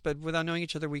teenagers, but without knowing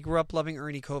each other, we grew up loving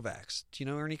Ernie Kovacs. Do you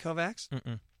know Ernie Kovacs?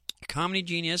 Mm-mm. Comedy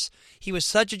genius. He was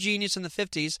such a genius in the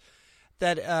 50s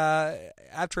that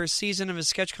after a season of his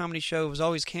sketch comedy show, it was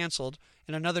always canceled,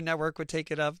 and another network would take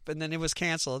it up, and then it was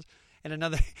canceled. And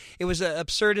it was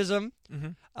absurdism.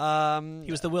 Mm-hmm.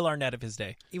 He was the Will Arnett of his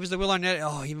day. He was the Will Arnett.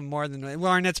 Oh, even more than Will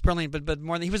Arnett's brilliant, but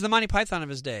more than he was the Monty Python of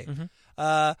his day.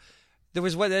 Mm-hmm. There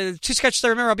was two sketches I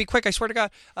remember. I'll be quick. I swear to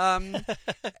God.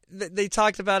 They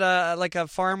talked about a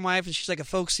farm wife, and she's like a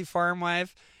folksy farm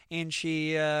wife, and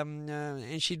she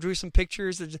drew some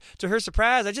pictures. To her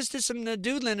surprise, I just did some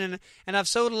doodling, and I've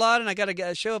sewed a lot, and I got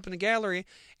to show up in the gallery,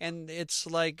 and it's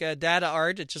like data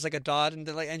art. It's just like a dot,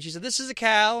 and she said, "This is a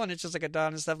cow," and it's just like a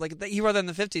dot and stuff. Like he wrote that in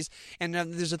the 50s. And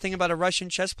there's a thing about a Russian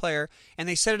chess player, and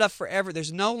they set it up forever.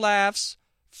 There's no laughs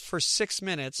for 6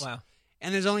 minutes. Wow.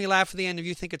 And there's only a laugh at the end if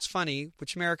you think it's funny,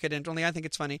 which America didn't. Only I think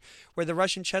it's funny, where the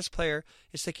Russian chess player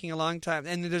is taking a long time.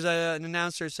 And there's an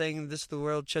announcer saying this is the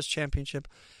World Chess Championship.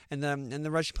 And the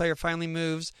Russian player finally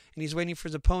moves, and he's waiting for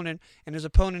his opponent. And his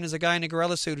opponent is a guy in a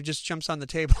gorilla suit who just jumps on the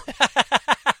table.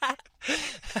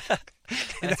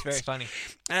 That's very funny.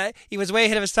 He was way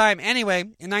ahead of his time. Anyway,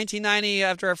 in 1990,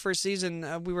 after our first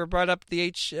season, we were brought up to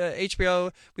the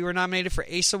HBO. We were nominated for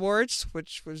ACE Awards,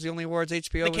 which was the only awards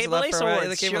HBO was allowed for.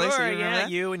 The Cable Ace Awards, yeah.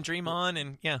 You and Dream On,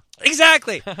 and yeah.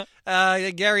 Exactly.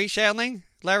 Gary Shandling,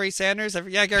 Larry Sanders.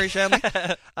 Gary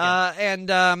Shandling.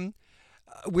 And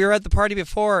we were at the party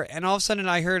before, and all of a sudden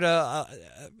I heard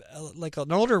like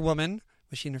an older woman,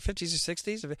 was she in her 50s or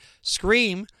 60s,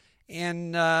 scream.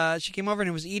 And she came over, and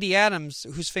it was Edie Adams,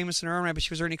 who's famous in her own right, but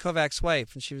she was Ernie Kovacs'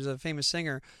 wife, and she was a famous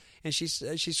singer. And she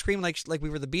screamed like we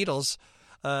were the Beatles,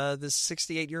 this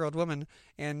 68-year-old woman.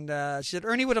 And she said,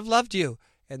 "Ernie would have loved you."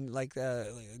 and like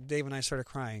Dave and I started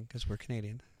crying because we're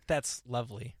Canadian. That's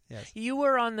lovely. Yes. You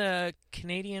were on the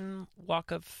Canadian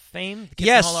Walk of Fame. The Kids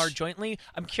Yes. and Hall are jointly.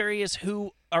 I'm curious,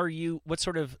 who are you? What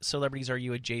sort of celebrities are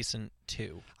you adjacent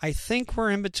to? I think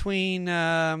we're in between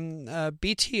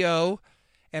BTO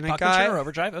and a Bachman guy. Turner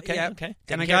Overdrive. Okay, Yeah. okay. And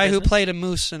Taking a care of guy who business? played a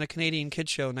moose in a Canadian kid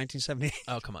show in 1978.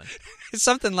 Oh, come on, It's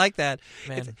something like that.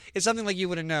 man. It's something like you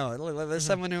wouldn't know. There's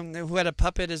someone who had a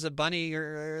puppet as a bunny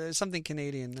or something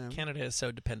Canadian. Canada is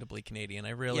so dependably Canadian.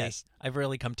 I've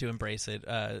really come to embrace it.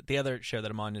 The other show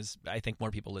that I'm on is, I think more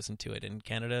people listen to it in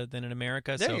Canada than in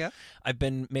America. There so you go. I've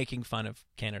been making fun of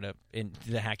Canada in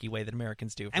the hacky way that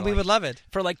Americans do. And we would love it.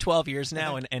 For like 12 years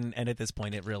now, and at this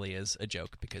point, it really is a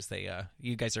joke because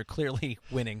you guys are clearly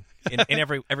winning in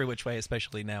every which way,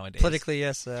 especially nowadays. Politically,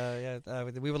 yes.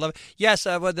 We would love it. Yes,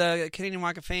 but the Canadian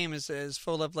Walk of Fame is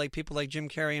full of like people like Jim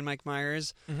Carrey and Mike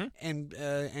Myers,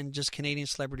 and just Canadian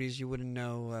celebrities you wouldn't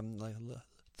know, like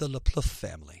the LaPlouffe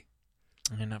family.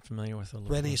 I'm not familiar with the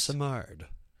René Simard.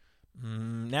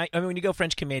 Now, I mean, when you go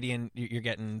French Canadian, you're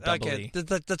getting doubly.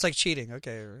 Okay, that's like cheating.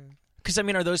 Okay. Because, I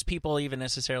mean, are those people even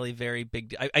necessarily very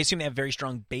big? I assume they have very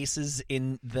strong bases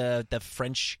in the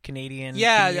French Canadian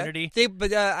community.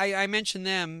 I mentioned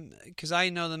them because I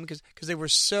know them because they were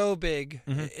so big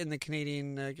in the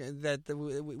Canadian that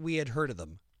we had heard of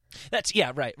them.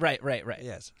 Right.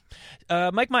 Yes.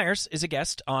 Mike Myers is a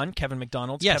guest on Kevin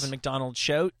McDonald's Yes. Kevin McDonald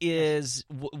Show. Is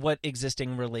what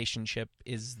existing relationship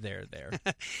is there?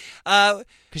 Because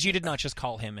you did not just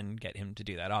call him and get him to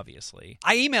do that, obviously.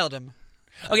 I emailed him.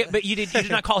 Okay, but you did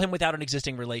not call him without an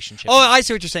existing relationship. Oh, I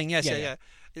see what you're saying. Yes, Yeah.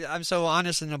 I'm so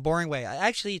honest in a boring way.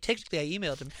 Technically, I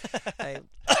emailed him.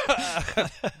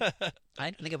 I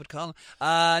didn't think I would call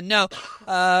him. No.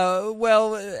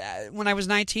 When I was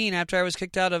 19, after I was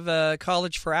kicked out of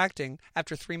college for acting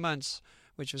after 3 months,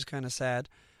 which was kind of sad,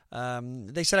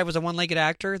 they said I was a one-legged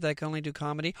actor that could only do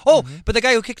comedy. Oh, but the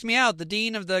guy who kicked me out, the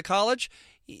dean of the college,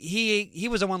 he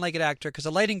was a one-legged actor because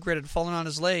a lighting grid had fallen on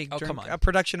his leg during a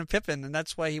production of Pippin, and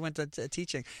that's why he went to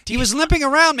teaching. He was limping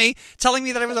around me, telling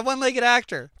me that I was a one-legged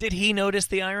actor. Did he notice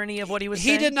the irony of what he was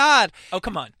saying? He did not. Oh,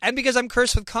 come on. And because I'm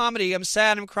cursed with comedy, I'm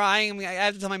sad, I'm crying. I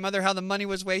have to tell my mother how the money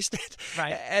was wasted.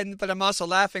 Right. But I'm also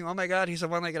laughing. Oh my God, he's a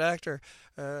one-legged actor.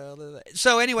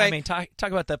 So anyway, I mean, talk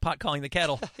about the pot calling the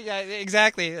kettle. yeah,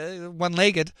 exactly.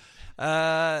 One-legged.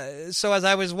 So as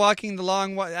I was walking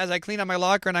as I cleaned out my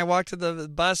locker and I walked to the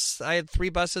bus, I had 3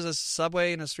 buses, a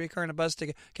subway and a streetcar and a bus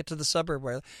to get to the suburb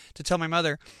to tell my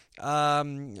mother.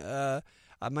 My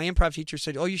improv teacher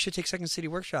said, "Oh, you should take Second City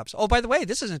workshops." Oh, by the way,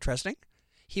 this is interesting.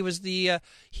 He was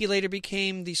he later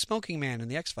became the smoking man in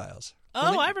the X-Files.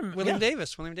 Oh, I remember. William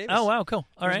Davis. Oh, wow, cool.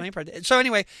 All right. So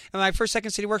anyway, in my first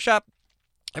Second City workshop,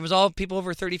 it was all people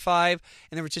over 35,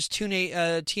 and there were just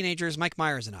 2 teenagers, Mike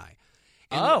Myers and I.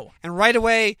 And right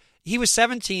away, he was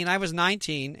 17, I was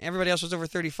 19. Everybody else was over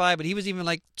 35, but he was even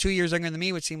like 2 years younger than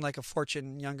me, which seemed like a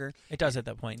fortune younger. It does at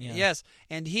that point, yeah. Yes,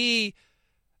 and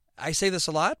I say this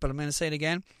a lot, but I'm going to say it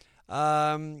again.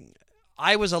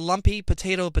 I was a lumpy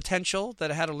potato potential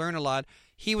that I had to learn a lot.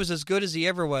 He was as good as he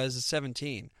ever was at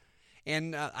 17.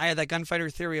 And I had that gunfighter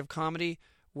theory of comedy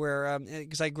where,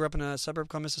 because I grew up in a suburb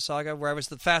called Mississauga, where I was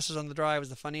the fastest on the draw, I was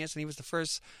the funniest, and he was the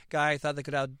first guy I thought that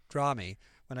could outdraw me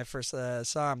when I first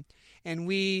saw him. And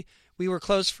we were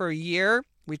close for a year.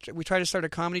 We tried to start a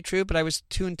comedy troupe, but I was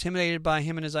too intimidated by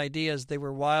him and his ideas. They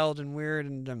were wild and weird.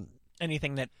 And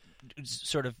anything that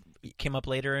sort of came up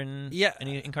later in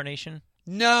any incarnation?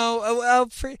 No,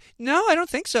 no, I don't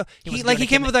think so. He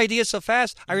came up with ideas so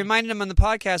fast. I reminded him on the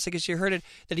podcast, I guess you heard it,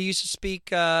 that he used to speak.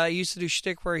 He used to do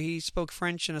shtick where he spoke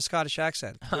French in a Scottish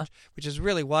accent, which is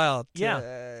really wild.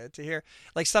 To hear,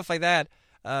 like stuff like that.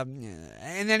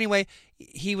 And anyway,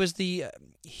 he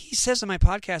says on my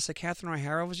podcast that Catherine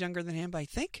O'Hara was younger than him, but I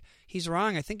think he's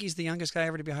wrong. I think he's the youngest guy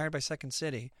ever to be hired by Second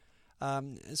City.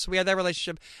 So we had that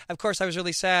relationship. Of course, I was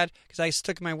really sad because I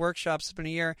took my workshops. It's been a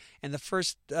year, and the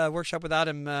first workshop without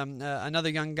him, another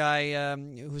young guy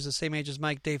who's the same age as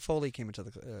Mike, Dave Foley, came into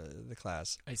the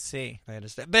class. I see. I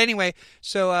understand. But anyway,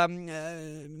 so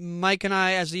Mike and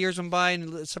I, as the years went by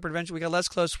and separate adventure, we got less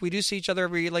close. We do see each other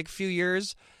every few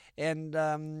years. And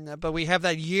but we have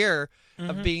that year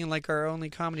of being like our only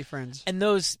comedy friends. And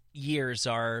those years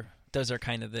are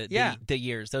kind of the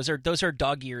years. Those are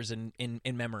dog years in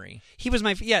memory. He was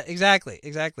exactly.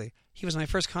 He was my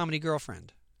first comedy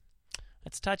girlfriend.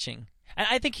 That's touching. And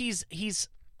I think he's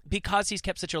because he's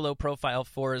kept such a low profile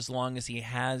for as long as he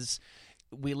has.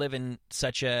 we live in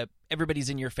such a everybody's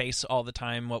in your face all the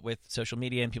time, what with social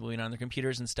media and people being on their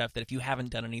computers and stuff, that if you haven't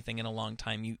done anything in a long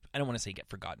time, I don't want to say get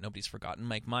forgotten. Nobody's forgotten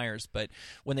Mike Myers, but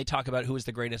when they talk about who is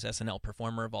the greatest SNL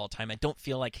performer of all time, I don't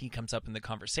feel like he comes up in the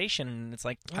conversation. And it's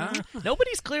like,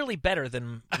 nobody's clearly better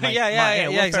than Mike. Yeah,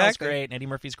 Will Ferrell's exactly. great, and Eddie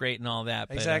Murphy's great, and all that.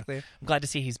 But, Exactly. I'm glad to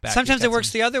see he's back. Sometimes He's got it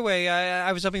works some- the other way.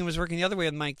 I was hoping it was working the other way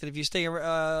with Mike, that if you stay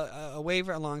away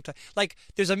for a long time, like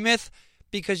there's a myth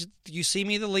because you see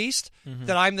me the least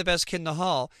that I'm the best kid in the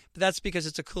hall, but that's because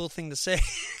it's a cool thing to say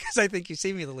because I think you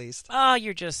see me the least.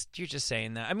 You're just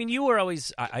saying that. I mean, you were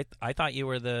always. I thought you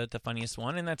were the funniest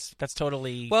one, and that's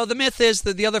totally. Well, the myth is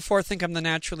that the other four think I'm the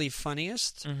naturally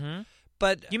funniest. Mhm.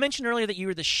 But You mentioned earlier that you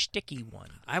were the shticky one.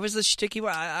 I was the sticky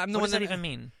one. I'm the What one does that even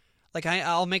mean? Like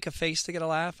I'll make a face to get a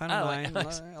laugh. I don't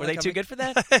mind. Were they too good for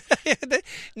that?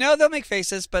 No, they'll make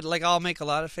faces, but like I'll make a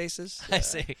lot of faces. I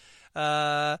see.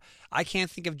 I can't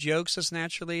think of jokes as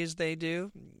naturally as they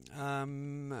do.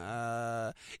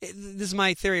 This is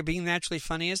my theory. Being naturally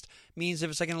funniest means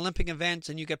if it's like an Olympic event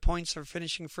and you get points for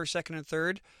finishing first, second, and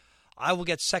third, I will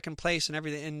get second place in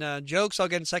everything. In jokes, I'll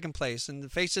get in second place. In the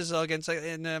faces, I'll get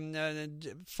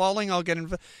in falling, I'll get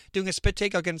in. Doing a spit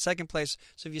take, I'll get in second place.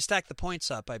 So if you stack the points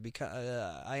up, I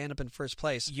end up in first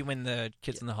place. You win the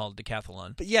Kids in the Hall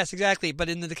decathlon. But yes, exactly. But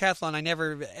in the decathlon, I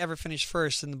never ever finished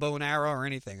first in the bow and arrow or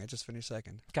anything. I just finished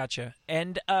second. Gotcha.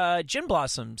 And Gin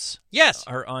Blossoms. Yes.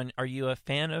 Are you a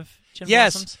fan of Gin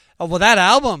Yes. Blossoms? Oh well, that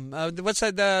album. What's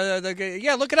that?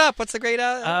 Yeah, look it up. What's the great?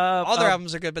 All their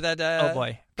albums are good, but that. Oh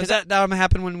boy, because that album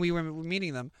happened when we were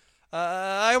meeting them.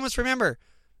 I almost remember.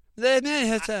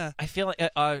 I feel like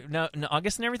no,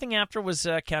 August and everything after was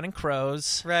Counting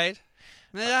Crows. Right.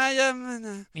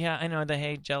 Yeah, I know the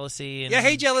Hey Jealousy. And,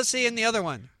 Hey Jealousy, and the other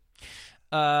one.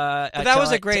 But that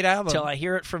was a great album. Till I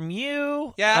Hear It From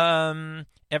You. Yeah.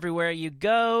 Everywhere You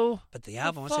Go. But the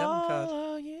album, what's the album called?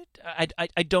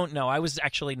 I don't know. I was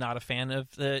actually not a fan of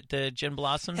the Gin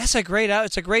Blossoms. That's a great album.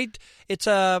 It's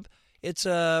a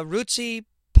rootsy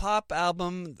pop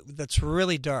album that's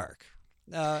really dark.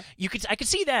 I could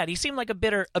see that. He seemed like a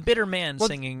bitter man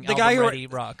singing the guy Ready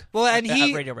Rock. Well, and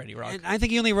Radio Ready Rock. And I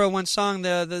think he only wrote one song.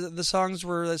 The songs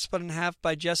were split in half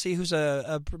by Jesse, who's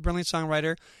a brilliant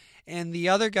songwriter, and the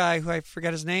other guy who I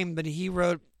forget his name, but he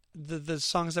wrote the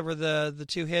songs that were the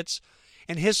two hits,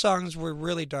 and his songs were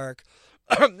really dark.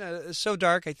 So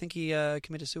dark, I think he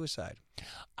committed suicide.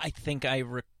 I think I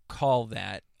recall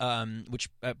that, which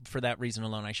for that reason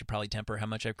alone, I should probably temper how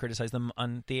much I've criticized them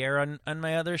on the air on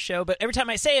my other show. But every time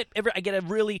I say it, I get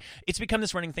it's become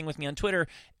this running thing with me on Twitter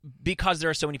because there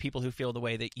are so many people who feel the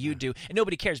way that you do. And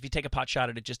nobody cares. If you take a pot shot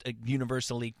at just a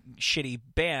universally shitty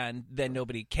band, then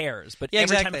nobody cares. But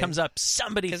every time it comes up,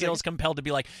 somebody feels compelled to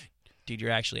be like, dude,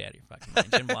 you're actually out of your fucking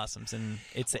mind. Gin Blossoms, and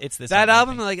it's this. That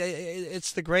album, like,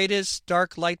 it's the greatest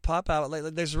dark light pop album.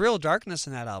 Like, there's real darkness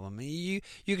in that album. You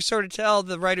can sort of tell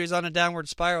the writer's on a downward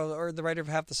spiral, or the writer of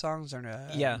half the songs are.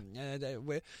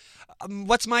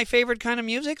 What's my favorite kind of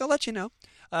music? I'll let you know.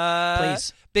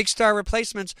 Please. Big Star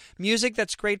Replacements, music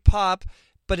that's great pop,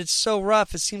 but it's so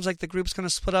rough, it seems like the group's going to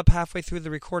split up halfway through the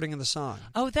recording of the song.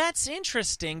 Oh, that's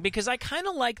interesting, because I kind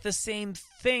of like the same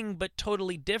thing, but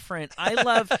totally different. I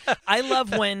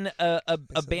love when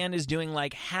a band is doing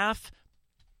like half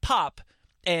pop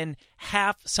and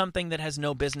half something that has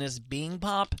no business being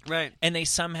pop, right? And they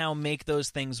somehow make those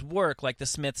things work. Like the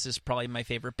Smiths is probably my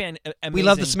favorite band. Amazing. We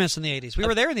love the Smiths in the 80s. We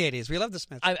were there in the 80s. We love the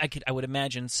Smiths. I would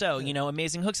imagine so. Yeah. You know,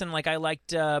 Amazing Hooks, and like I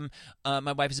liked.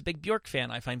 My wife is a big Bjork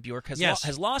fan. I find Bjork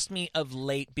has lost me of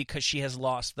late because she has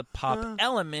lost the pop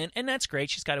element, and that's great.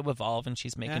 She's got to evolve, and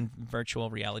she's making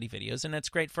virtual reality videos, and that's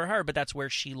great for her. But that's where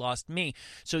she lost me.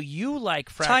 So you like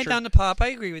fractured, tied down to pop. I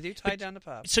agree with you. Tied down to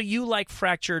pop. So you like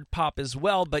fractured pop as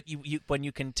well, but you when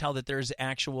you can tell that there's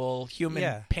actual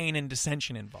human pain and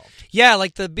dissension involved. Yeah,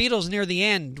 like the Beatles near the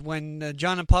end when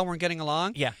John and Paul weren't getting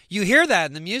along. Yeah, you hear that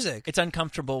in the music. It's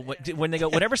uncomfortable when they go.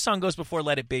 Whatever song goes before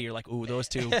 "Let It Be," you're like, "Ooh, those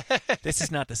two. This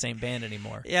is not the same band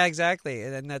anymore." Yeah, exactly,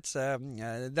 and that's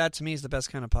that to me is the best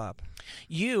kind of pop.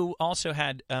 You also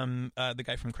had the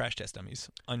guy from Crash Test Dummies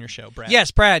on your show, Brad.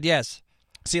 Yes, Brad. Yes.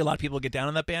 See, a lot of people get down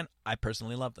on that band. I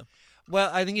personally love them. Well,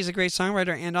 I think he's a great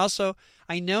songwriter, and also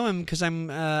I know him because I'm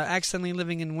accidentally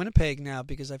living in Winnipeg now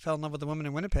because I fell in love with a woman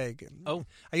in Winnipeg. Oh,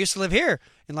 I used to live here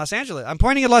in Los Angeles. I'm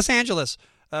pointing at Los Angeles,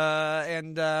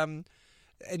 and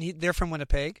they're from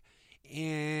Winnipeg.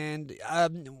 And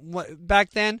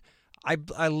back then,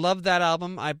 I loved that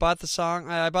album. I bought the song.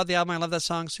 I bought the album. I loved that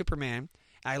song, Superman.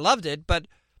 I loved it, but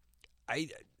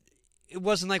it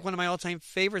wasn't like one of my all-time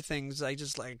favorite things. I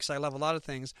just like, because I love a lot of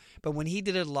things. But when he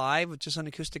did it live with just an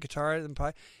acoustic guitar,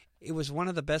 it was one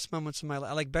of the best moments of my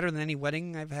life, like better than any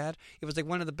wedding I've had. It was like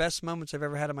one of the best moments I've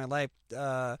ever had in my life.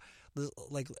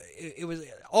 Like it was.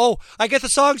 Oh, I get the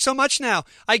song so much now.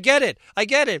 I get it.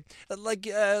 Like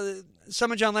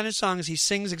some of John Lennon's songs, he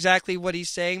sings exactly what he's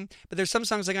saying. But there's some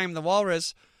songs like "I'm the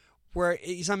Walrus," where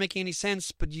he's not making any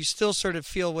sense, but you still sort of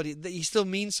feel what he still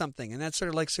means something, and that's sort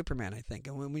of like Superman, I think.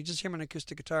 And when we just hear him on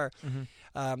acoustic guitar,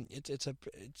 it's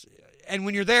and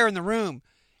when you're there in the room,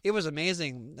 it was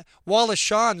amazing. Wallace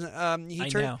Shawn, he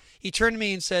turned to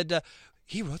me and said,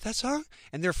 he wrote that song,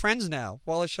 and they're friends now.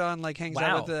 Wallace Shawn hangs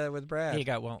out with Brad. You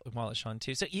got Wallace Shawn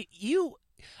too. So you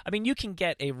can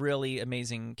get a really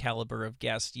amazing caliber of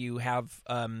guest. You have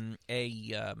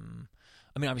obviously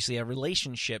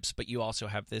relationships, but you also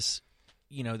have this,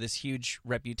 this huge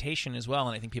reputation as well.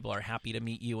 And I think people are happy to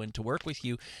meet you and to work with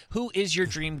you. Who is your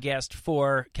dream guest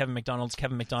for Kevin McDonald's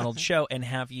Show? And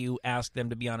have you asked them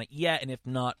to be on it yet? And if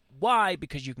not, why?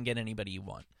 Because you can get anybody you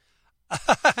want.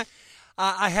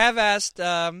 I have asked,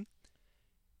 and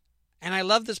I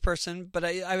love this person, but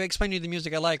I explained to you the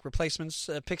music I like: Replacements,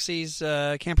 Pixies,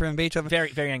 Camper and Beethoven. Very,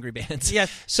 very angry bands. Yeah,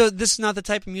 so this is not the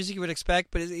type of music you would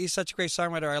expect, but he's such a great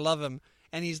songwriter. I love him,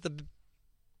 and he's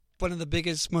one of the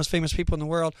biggest, most famous people in the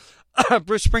world.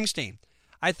 Bruce Springsteen.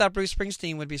 I thought Bruce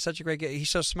Springsteen would be such a great guest. He's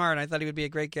so smart. I thought he would be a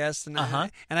great guest, and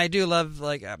I do love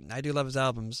his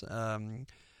albums.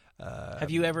 Have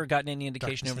you ever gotten any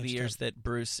indication over the years that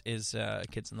Bruce is a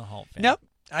Kids in the Hall fan? Nope.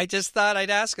 I just thought I'd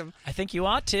ask him. I think you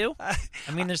ought to.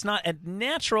 There's not a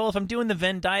natural, if I'm doing the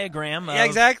Venn diagram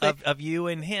of you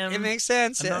and him. It makes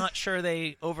sense. I'm not sure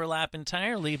they overlap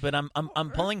entirely, but I'm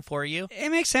pulling for you.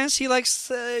 It makes sense. He likes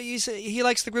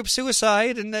the group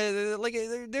Suicide, and there's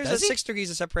Does he? 6 degrees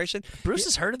of separation. Bruce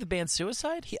has heard of the band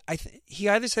Suicide? He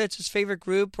either said it's his favorite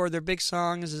group or their big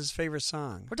song is his favorite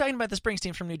song. We're talking about the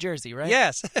Springsteen from New Jersey, right?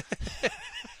 Yes.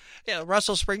 Yeah,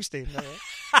 Russell Springsteen.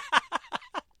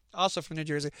 Also from New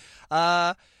Jersey.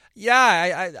 I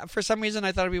for some reason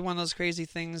I thought it'd be one of those crazy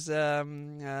things that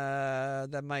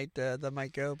might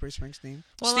go Bruce Springsteen.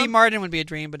 Well, Steve Martin would be a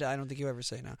dream, but I don't think you ever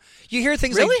say no. You hear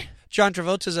things really? Like John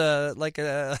Travolta's a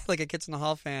Kids in the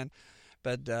Hall fan,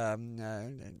 but I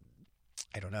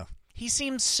don't know. He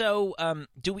seems so.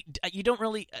 You don't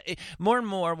really. More and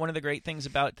more, one of the great things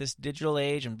about this digital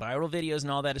age and viral videos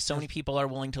and all that is so many people are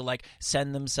willing to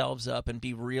send themselves up and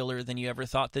be realer than you ever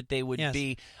thought that they would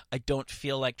be. I don't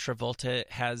feel like Travolta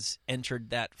has entered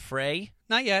that fray.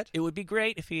 Not yet. It would be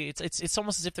great if he. It's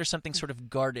almost as if there's something sort of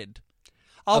guarded.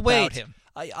 I'll wait. Him.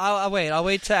 I'll wait. I'll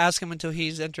wait to ask him until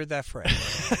he's entered that fray.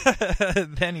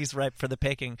 Then he's ripe for the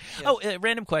picking. Yes.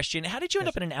 Random question: how did you end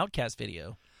up in an Outkast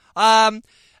video?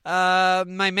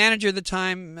 My manager at the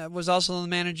time was also the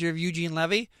manager of Eugene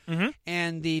Levy,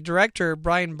 and the director,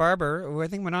 Brian Barber, who I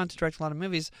think went on to direct a lot of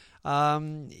movies,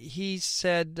 he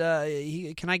said,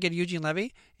 can I get Eugene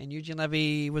Levy? And Eugene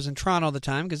Levy was in Toronto all the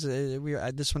time, because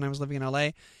this when I was living in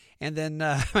L.A., and then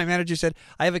my manager said,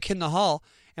 I have a Kid in the Hall.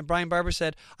 And Brian Barber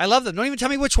said, I love them. Don't even tell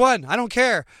me which one. I don't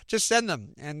care. Just send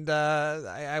them. And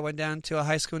I went down to a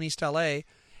high school in East L.A.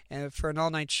 and for an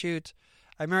all-night shoot.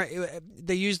 I remember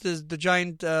they used the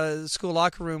giant school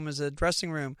locker room as a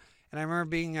dressing room, and I remember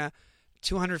being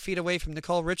 200 feet away from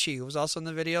Nicole Richie, who was also in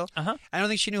the video. I don't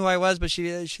think she knew who I was, but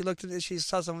she looked at it, she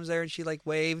saw someone was there, and she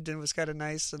waved, and it was kind of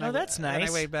nice. And that's nice. And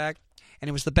I waved back. And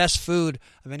it was the best food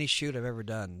of any shoot I've ever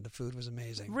done. The food was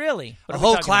amazing. Really? A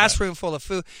whole classroom full of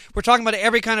food. We're talking about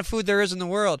every kind of food there is in the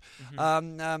world.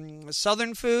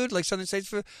 Southern food, like Southern States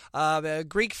food,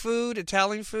 Greek food,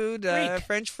 Italian food,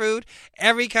 French food,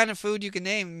 every kind of food you can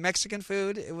name. Mexican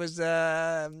food. It was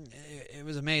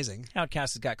amazing.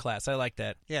 Outkast has got class. I like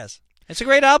that. Yes. It's a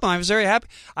great album. I was very happy.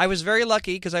 I was very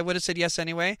lucky because I would have said yes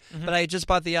anyway, but I just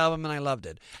bought the album and I loved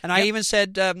it. And I even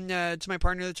said to my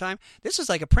partner at the time, this is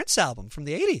like a Prince album from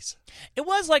the 80s. It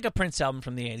was like a Prince album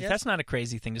from the 80s. Yes. That's not a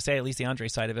crazy thing to say. At least the Andre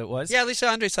side of it was. Yeah, at least the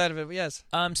Andre side of it, yes.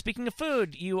 Speaking of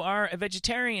food, you are a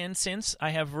vegetarian since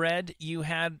I have read you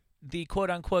had the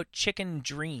quote-unquote chicken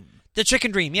dream. The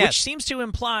chicken dream, yes. Which seems to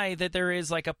imply that there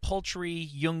is like a poultry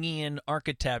Jungian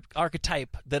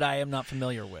archetype that I am not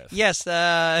familiar with. Yes,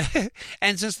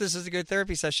 and since this is a good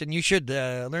therapy session, you should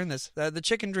learn this. The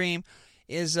chicken dream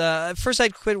is, first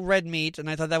I'd quit red meat, and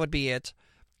I thought that would be it.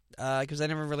 Because I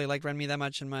never really liked red meat that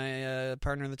much, and my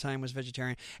partner at the time was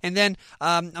vegetarian. And then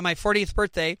on my 40th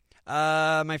birthday,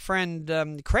 my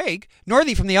friend Craig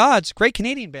Northey from The Odds, great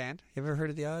Canadian band. You ever heard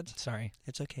of The Odds? Sorry.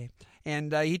 It's okay.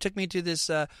 And he took me to this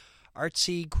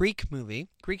artsy Greek movie.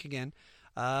 Greek again.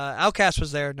 Outkast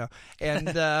was there. No. And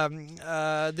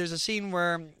there's a scene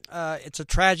where it's a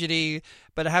tragedy,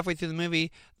 but halfway through the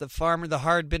movie, the farmer, the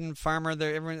hard-bitten farmer,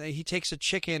 he takes a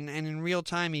chicken, and in real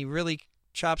time he really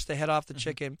chops the head off the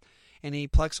chicken, and he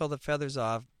plucks all the feathers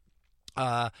off.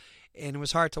 And it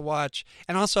was hard to watch.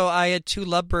 And also, I had 2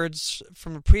 lovebirds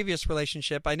from a previous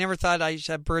relationship. I never thought I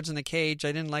should have birds in a cage.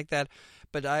 I didn't like that.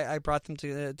 But I brought them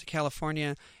to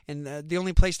California, and the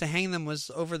only place to hang them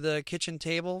was over the kitchen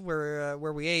table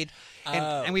where we ate,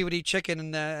 and we would eat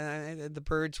chicken, and the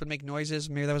birds would make noises.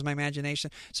 Maybe that was my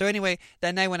imagination. So anyway,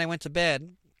 that night when I went to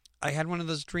bed, I had one of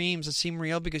those dreams that seem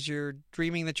real because you're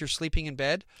dreaming that you're sleeping in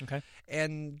bed. Okay.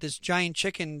 And this giant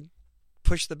chicken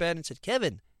pushed the bed and said,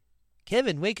 Kevin,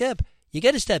 wake up. You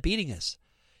got to stop eating us.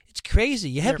 It's crazy.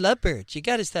 You have lovebirds. You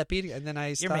got to stop eating. And then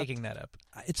I stopped. You're making that up.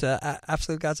 It's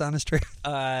absolute God's honest truth.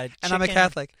 And I'm a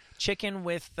Catholic. Chicken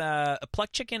with a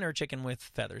plucked chicken or chicken with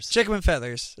feathers? Chicken with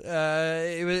feathers.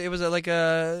 It was like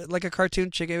a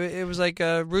cartoon chicken. It was like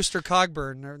a Rooster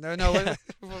Cogburn.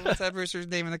 What's that rooster's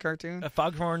name in the cartoon? A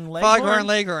Foghorn Leghorn? Foghorn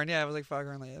Leghorn. Yeah, it was like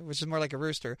Foghorn Leghorn, which is more like a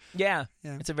rooster. Yeah.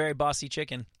 It's a very bossy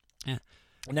chicken. Yeah.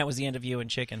 And that was the end of you and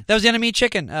chicken. That was the end of me,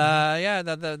 chicken. Yeah,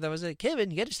 that was it.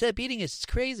 Kevin, you got to stop eating us. It's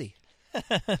crazy. We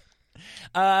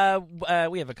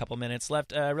have a couple minutes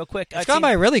left. Real quick. It's gone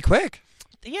by really quick.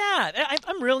 Yeah,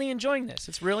 I'm really enjoying this.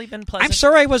 It's really been pleasant. I'm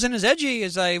sorry I wasn't as edgy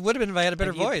as I would have been if I had a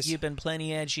better voice. You've been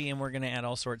plenty edgy, and we're going to add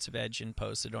all sorts of edge in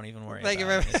post, so don't even worry Thank about you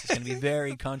very it. This is going to be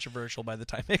very controversial by the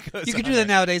time it goes You can on do that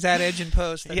nowadays, add edge in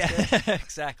post. That's yeah,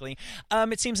 exactly.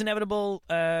 It seems inevitable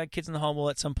Kids in the Hall will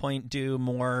at some point do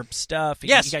more stuff.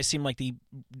 Yes. You guys seem like the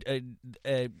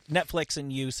Netflix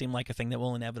and you seem like a thing that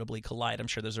will inevitably collide. I'm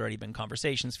sure there's already been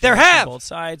conversations There on have. both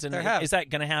sides. And There have. Is that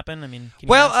going to happen? I mean, can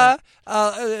you well, announce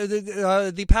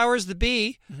that? the powers that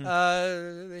be, him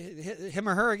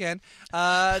or her again,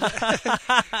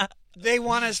 they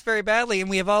want us very badly, and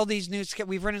we have all these new.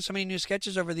 We've written so many new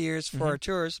sketches over the years for our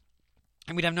tours,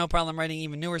 and we'd have no problem writing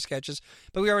even newer sketches.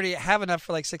 But we already have enough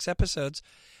for like 6 episodes.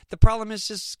 The problem is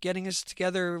just getting us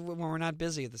together when we're not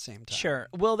busy at the same time. Sure.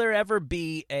 Will there ever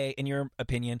be in your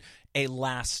opinion, a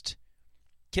last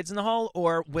Kids in the Hall,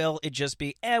 or will it just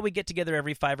be, we get together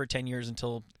every 5 or 10 years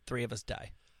until 3 of us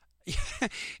die?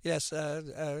 Yes,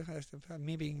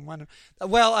 me being one.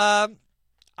 Well,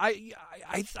 I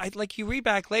like you read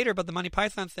back later about the Monty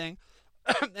Python thing,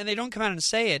 and they don't come out and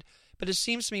say it, but it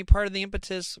seems to me part of the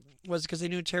impetus was because they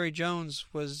knew Terry Jones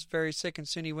was very sick and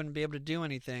soon he wouldn't be able to do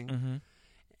anything. Mm-hmm.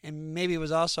 And maybe it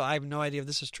was also, I have no idea if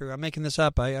this is true. I'm making this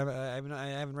up. I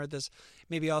haven't read this.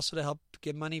 Maybe also to help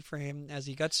get money for him as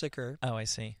he got sicker. Oh, I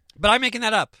see. But I'm making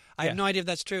that up. I have no idea if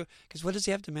that's true. Because what does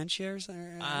he have, dementia or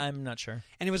something? I'm not sure.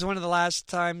 And it was one of the last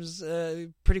times,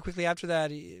 pretty quickly after that,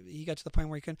 he got to the point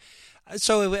where he couldn't.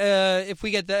 So if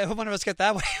we get that, one of us get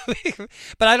that way.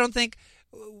 But I don't think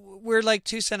we're like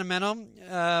too sentimental.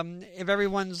 If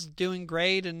everyone's doing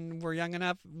great and we're young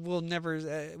enough,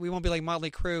 we won't be like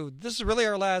Motley Crue. This is really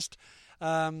our last,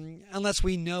 unless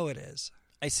we know it is.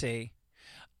 I see.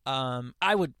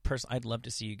 I'd love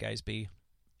to see you guys be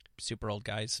super old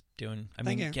guys doing.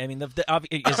 Thank you. I mean,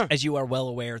 as you are well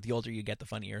aware, the older you get, the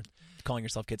funnier calling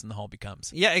yourself Kids in the Hall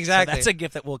becomes. Yeah, exactly. So that's a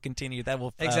gift that will continue. That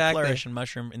will flourish and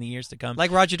mushroom in the years to come. Like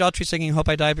Roger Daltrey singing "Hope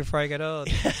I Die Before I Get Old."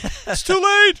 It's too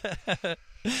late.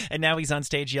 And now he's on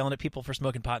stage yelling at people for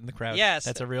smoking pot in the crowd. Yes,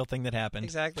 that's a real thing that happened.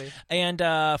 Exactly. And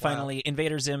finally,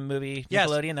 Invader Zim movie,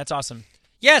 Nickelodeon. Yes. That's awesome.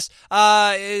 Yes,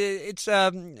 it's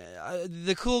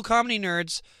the cool comedy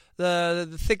nerds.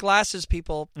 The thick glasses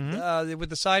people with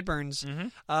the sideburns,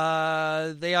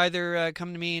 they either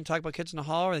come to me and talk about Kids in the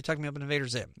Hall or they talk to me about Invader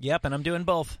Zim. Yep, and I'm doing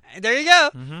both. There you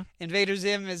go. Invader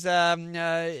Zim is,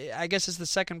 I guess, is the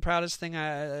second proudest thing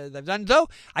I've done. Though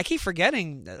I keep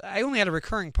forgetting, I only had a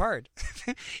recurring part.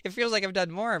 It feels like I've done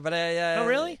more, but oh,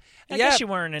 really? I guess you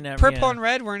weren't in every. Purple and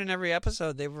Red weren't in every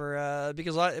episode. They were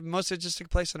because most of it just took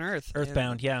place on Earth.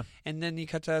 Earthbound, yeah. And then you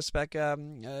cut to us back.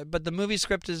 But the movie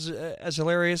script is as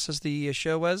hilarious as the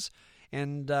show was,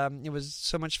 and it was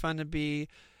so much fun to be.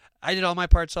 I did all my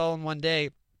parts all in one day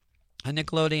on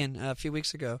Nickelodeon a few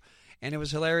weeks ago, and it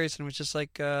was hilarious. And it was just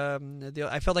like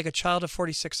I felt like a child of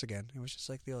 46 again. It was just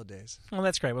like the old days. Well,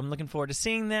 that's great. I'm looking forward to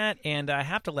seeing that, and I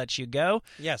have to let you go.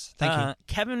 Yes, thank you.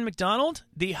 Kevin McDonald,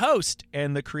 the host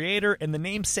and the creator and the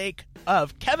namesake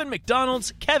of Kevin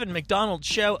McDonald's Kevin McDonald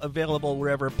Show, available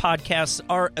wherever podcasts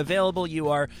are available. You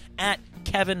are at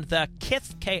Kevin the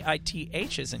Kith, Kith,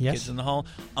 as in Kids in the Hall,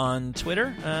 on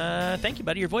Twitter. Thank you,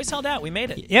 buddy. Your voice held out. We made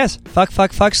it. Yes. Fuck,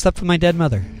 stuff for my dead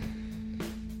mother.